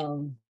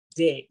on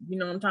deck. You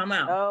know what I'm talking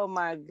about? Oh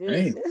my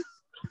goodness. Hey.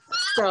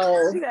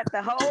 So you got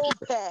the whole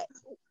pack.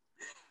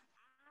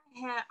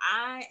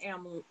 I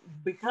am,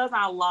 because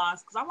I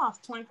lost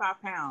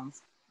 25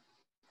 pounds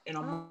in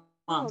a month.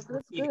 Oh,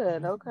 that's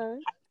good. Okay.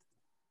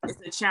 It's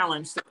a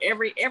challenge. So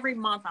every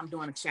month I'm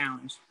doing a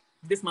challenge.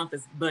 This month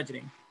is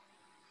budgeting.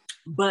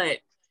 But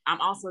I'm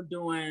also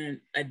doing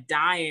a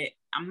diet.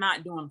 I'm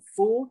not doing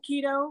full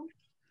keto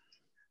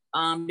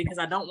because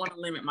I don't want to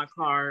limit my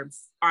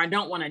carbs, or I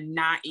don't want to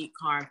not eat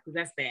carbs because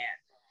that's bad.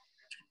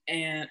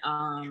 And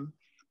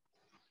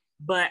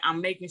but I'm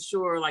making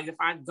sure, like, if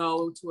I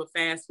go to a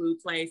fast food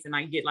place and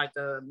I get like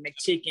a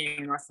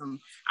McChicken or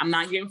I'm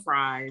not getting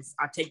fries.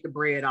 I take the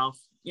bread off,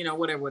 you know,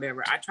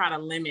 whatever. I try to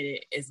limit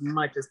it as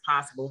much as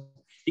possible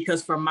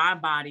because for my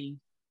body,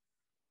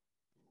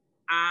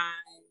 I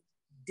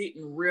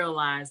didn't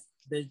realize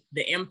the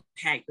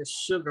impact the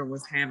sugar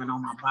was having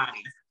on my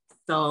body.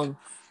 So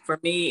for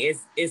me,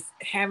 it's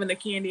having the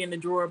candy in the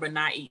drawer but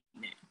not eating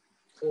it,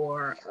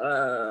 or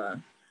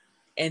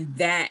and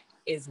that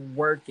is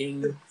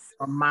working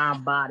for my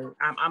body.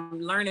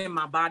 I'm learning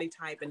my body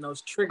type and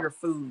those trigger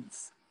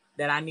foods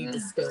that I need to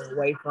stay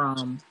away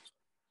from.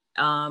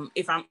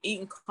 If I'm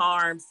eating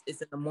carbs,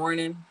 it's in the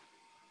morning,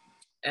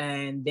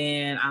 and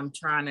then I'm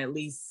trying to at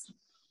least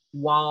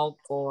walk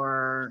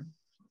or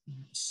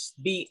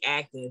be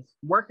active.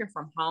 Working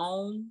from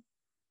home,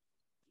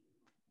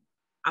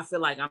 I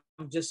feel like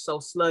I'm just so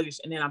sluggish,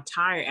 and then I'm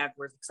tired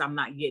afterwards because I'm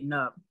not getting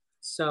up.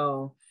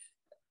 So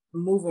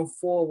moving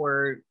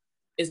forward,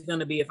 it's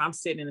gonna be, if I'm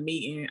sitting in a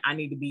meeting, I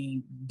need to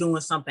be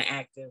doing something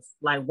active,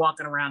 like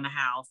walking around the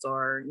house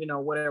or, you know,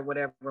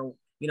 whatever,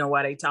 you know,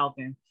 while they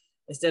talking,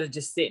 instead of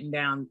just sitting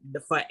down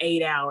for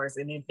 8 hours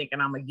and then thinking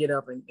I'm gonna get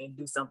up and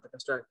do something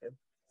constructive.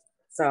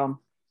 So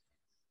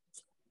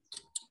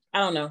I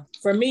don't know.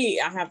 For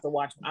me, I have to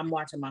watch. I'm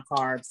watching my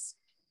carbs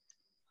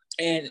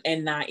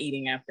and not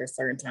eating after a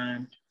certain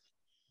time.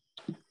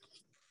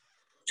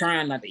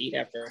 Trying not to eat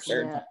after a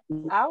certain time.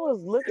 I was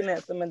looking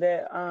at some of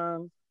that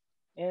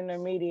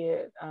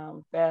intermediate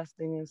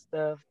fasting and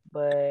stuff,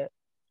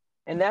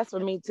 and that's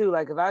for me too.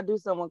 Like if I do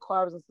some with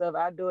carbs and stuff,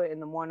 I do it in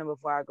the morning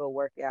before I go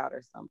work out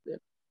or something.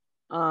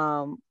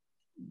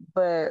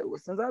 But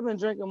since I've been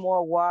drinking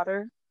more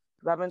water,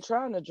 because I've been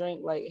trying to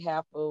drink like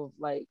half of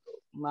like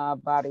my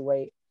body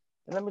weight.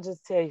 And let me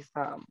just tell you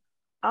something.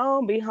 I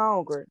don't be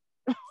hungry.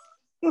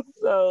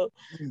 So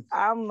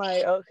I'm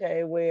like,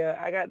 okay, well,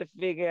 I got to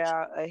figure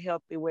out a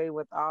healthy way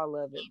with all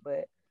of it.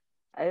 But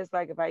it's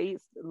like if I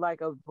eat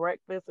like a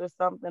breakfast or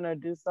something or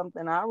do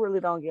something, I really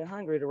don't get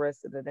hungry the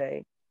rest of the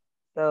day.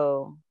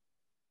 So,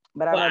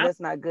 but I know that's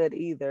not good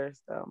either.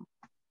 So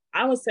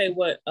I would say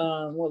what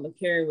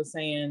LaCarrie was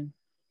saying,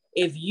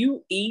 if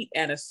you eat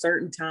at a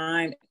certain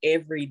time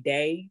every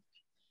day,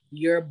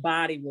 your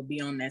body will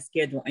be on that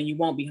schedule and you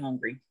won't be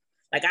hungry.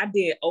 Like I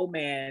did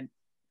OMAD.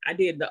 I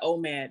did the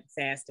OMAD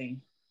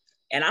fasting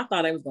and I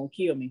thought it was going to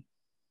kill me.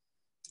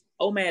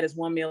 OMAD is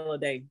 1 meal a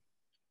day,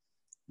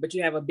 but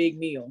you have a big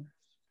meal.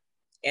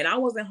 And I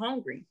wasn't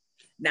hungry.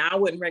 Now, I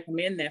wouldn't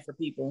recommend that for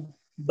people,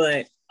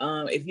 but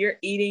if you're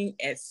eating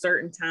at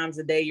certain times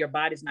a day, your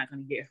body's not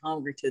going to get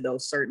hungry to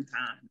those certain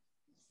times.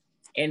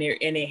 And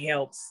it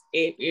helps.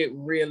 It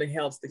really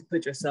helps to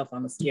put yourself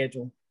on the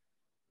schedule.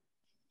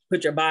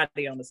 Put your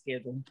body on the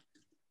schedule.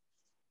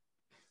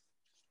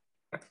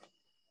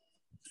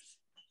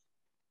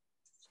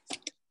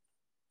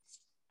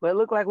 But it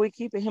look like we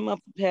keeping him up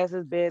past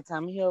his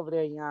bedtime. He over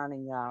there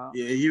yawning, y'all.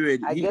 Yeah, he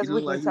ready. I guess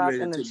we can talk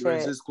in the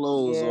chat. His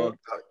clothes off.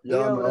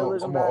 Y'all know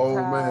I'm an old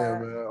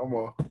man, man. I'm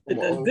a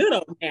good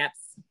old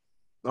naps.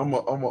 I'm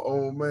an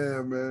old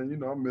man. You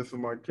know, I'm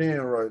missing my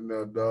can right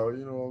now, dog.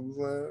 You know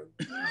what I'm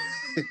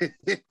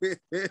saying?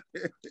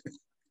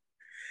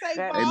 Hey,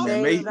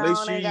 man, make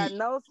sure you got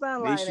no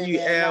sunlight. Make sure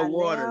you add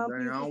water,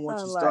 man. I don't want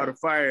you to start a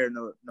fire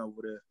over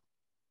there.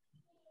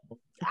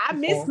 I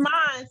missed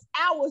mine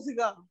hours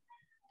ago.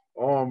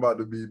 Oh, I'm about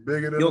to be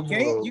bigger than a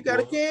can. You got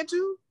a can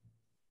too?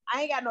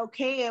 I ain't got no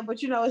can,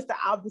 but you know it's the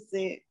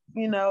opposite.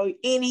 You know,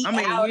 yeah.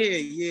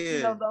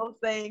 You know those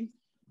things.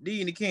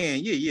 D in the can,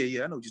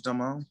 yeah. I know what you're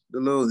talking about. The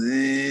little,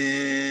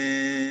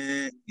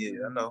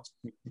 yeah, I know.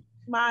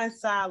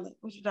 Mine's silent.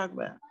 What you talking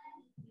about?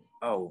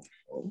 Oh,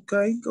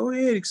 okay. Go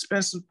ahead,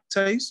 expensive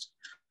taste.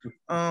 She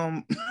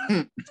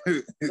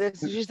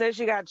said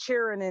she got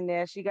cheering in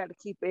there. She got to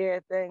keep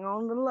everything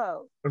on the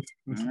low.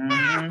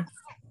 Mm-hmm.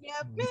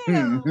 Yeah,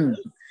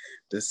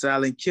 The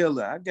silent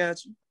killer. I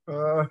got you.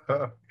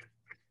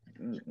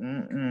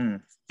 You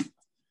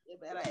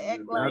better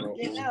act like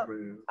you know.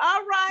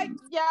 All right,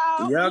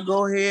 y'all. Y'all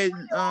go ahead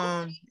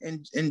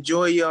and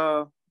enjoy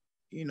y'all,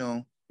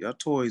 y'all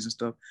toys and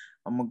stuff.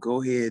 I'm gonna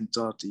go ahead and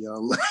talk to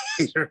y'all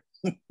later.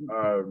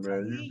 All right,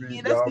 man.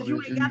 That's because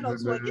you ain't got no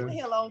toy. Get the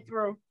hell on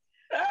through.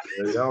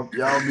 Yeah,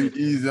 y'all be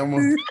easy. I'm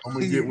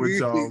gonna get with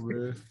y'all,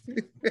 man.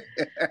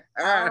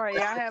 All right,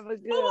 y'all have a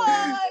good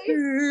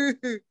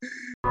one.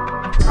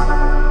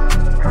 Bye.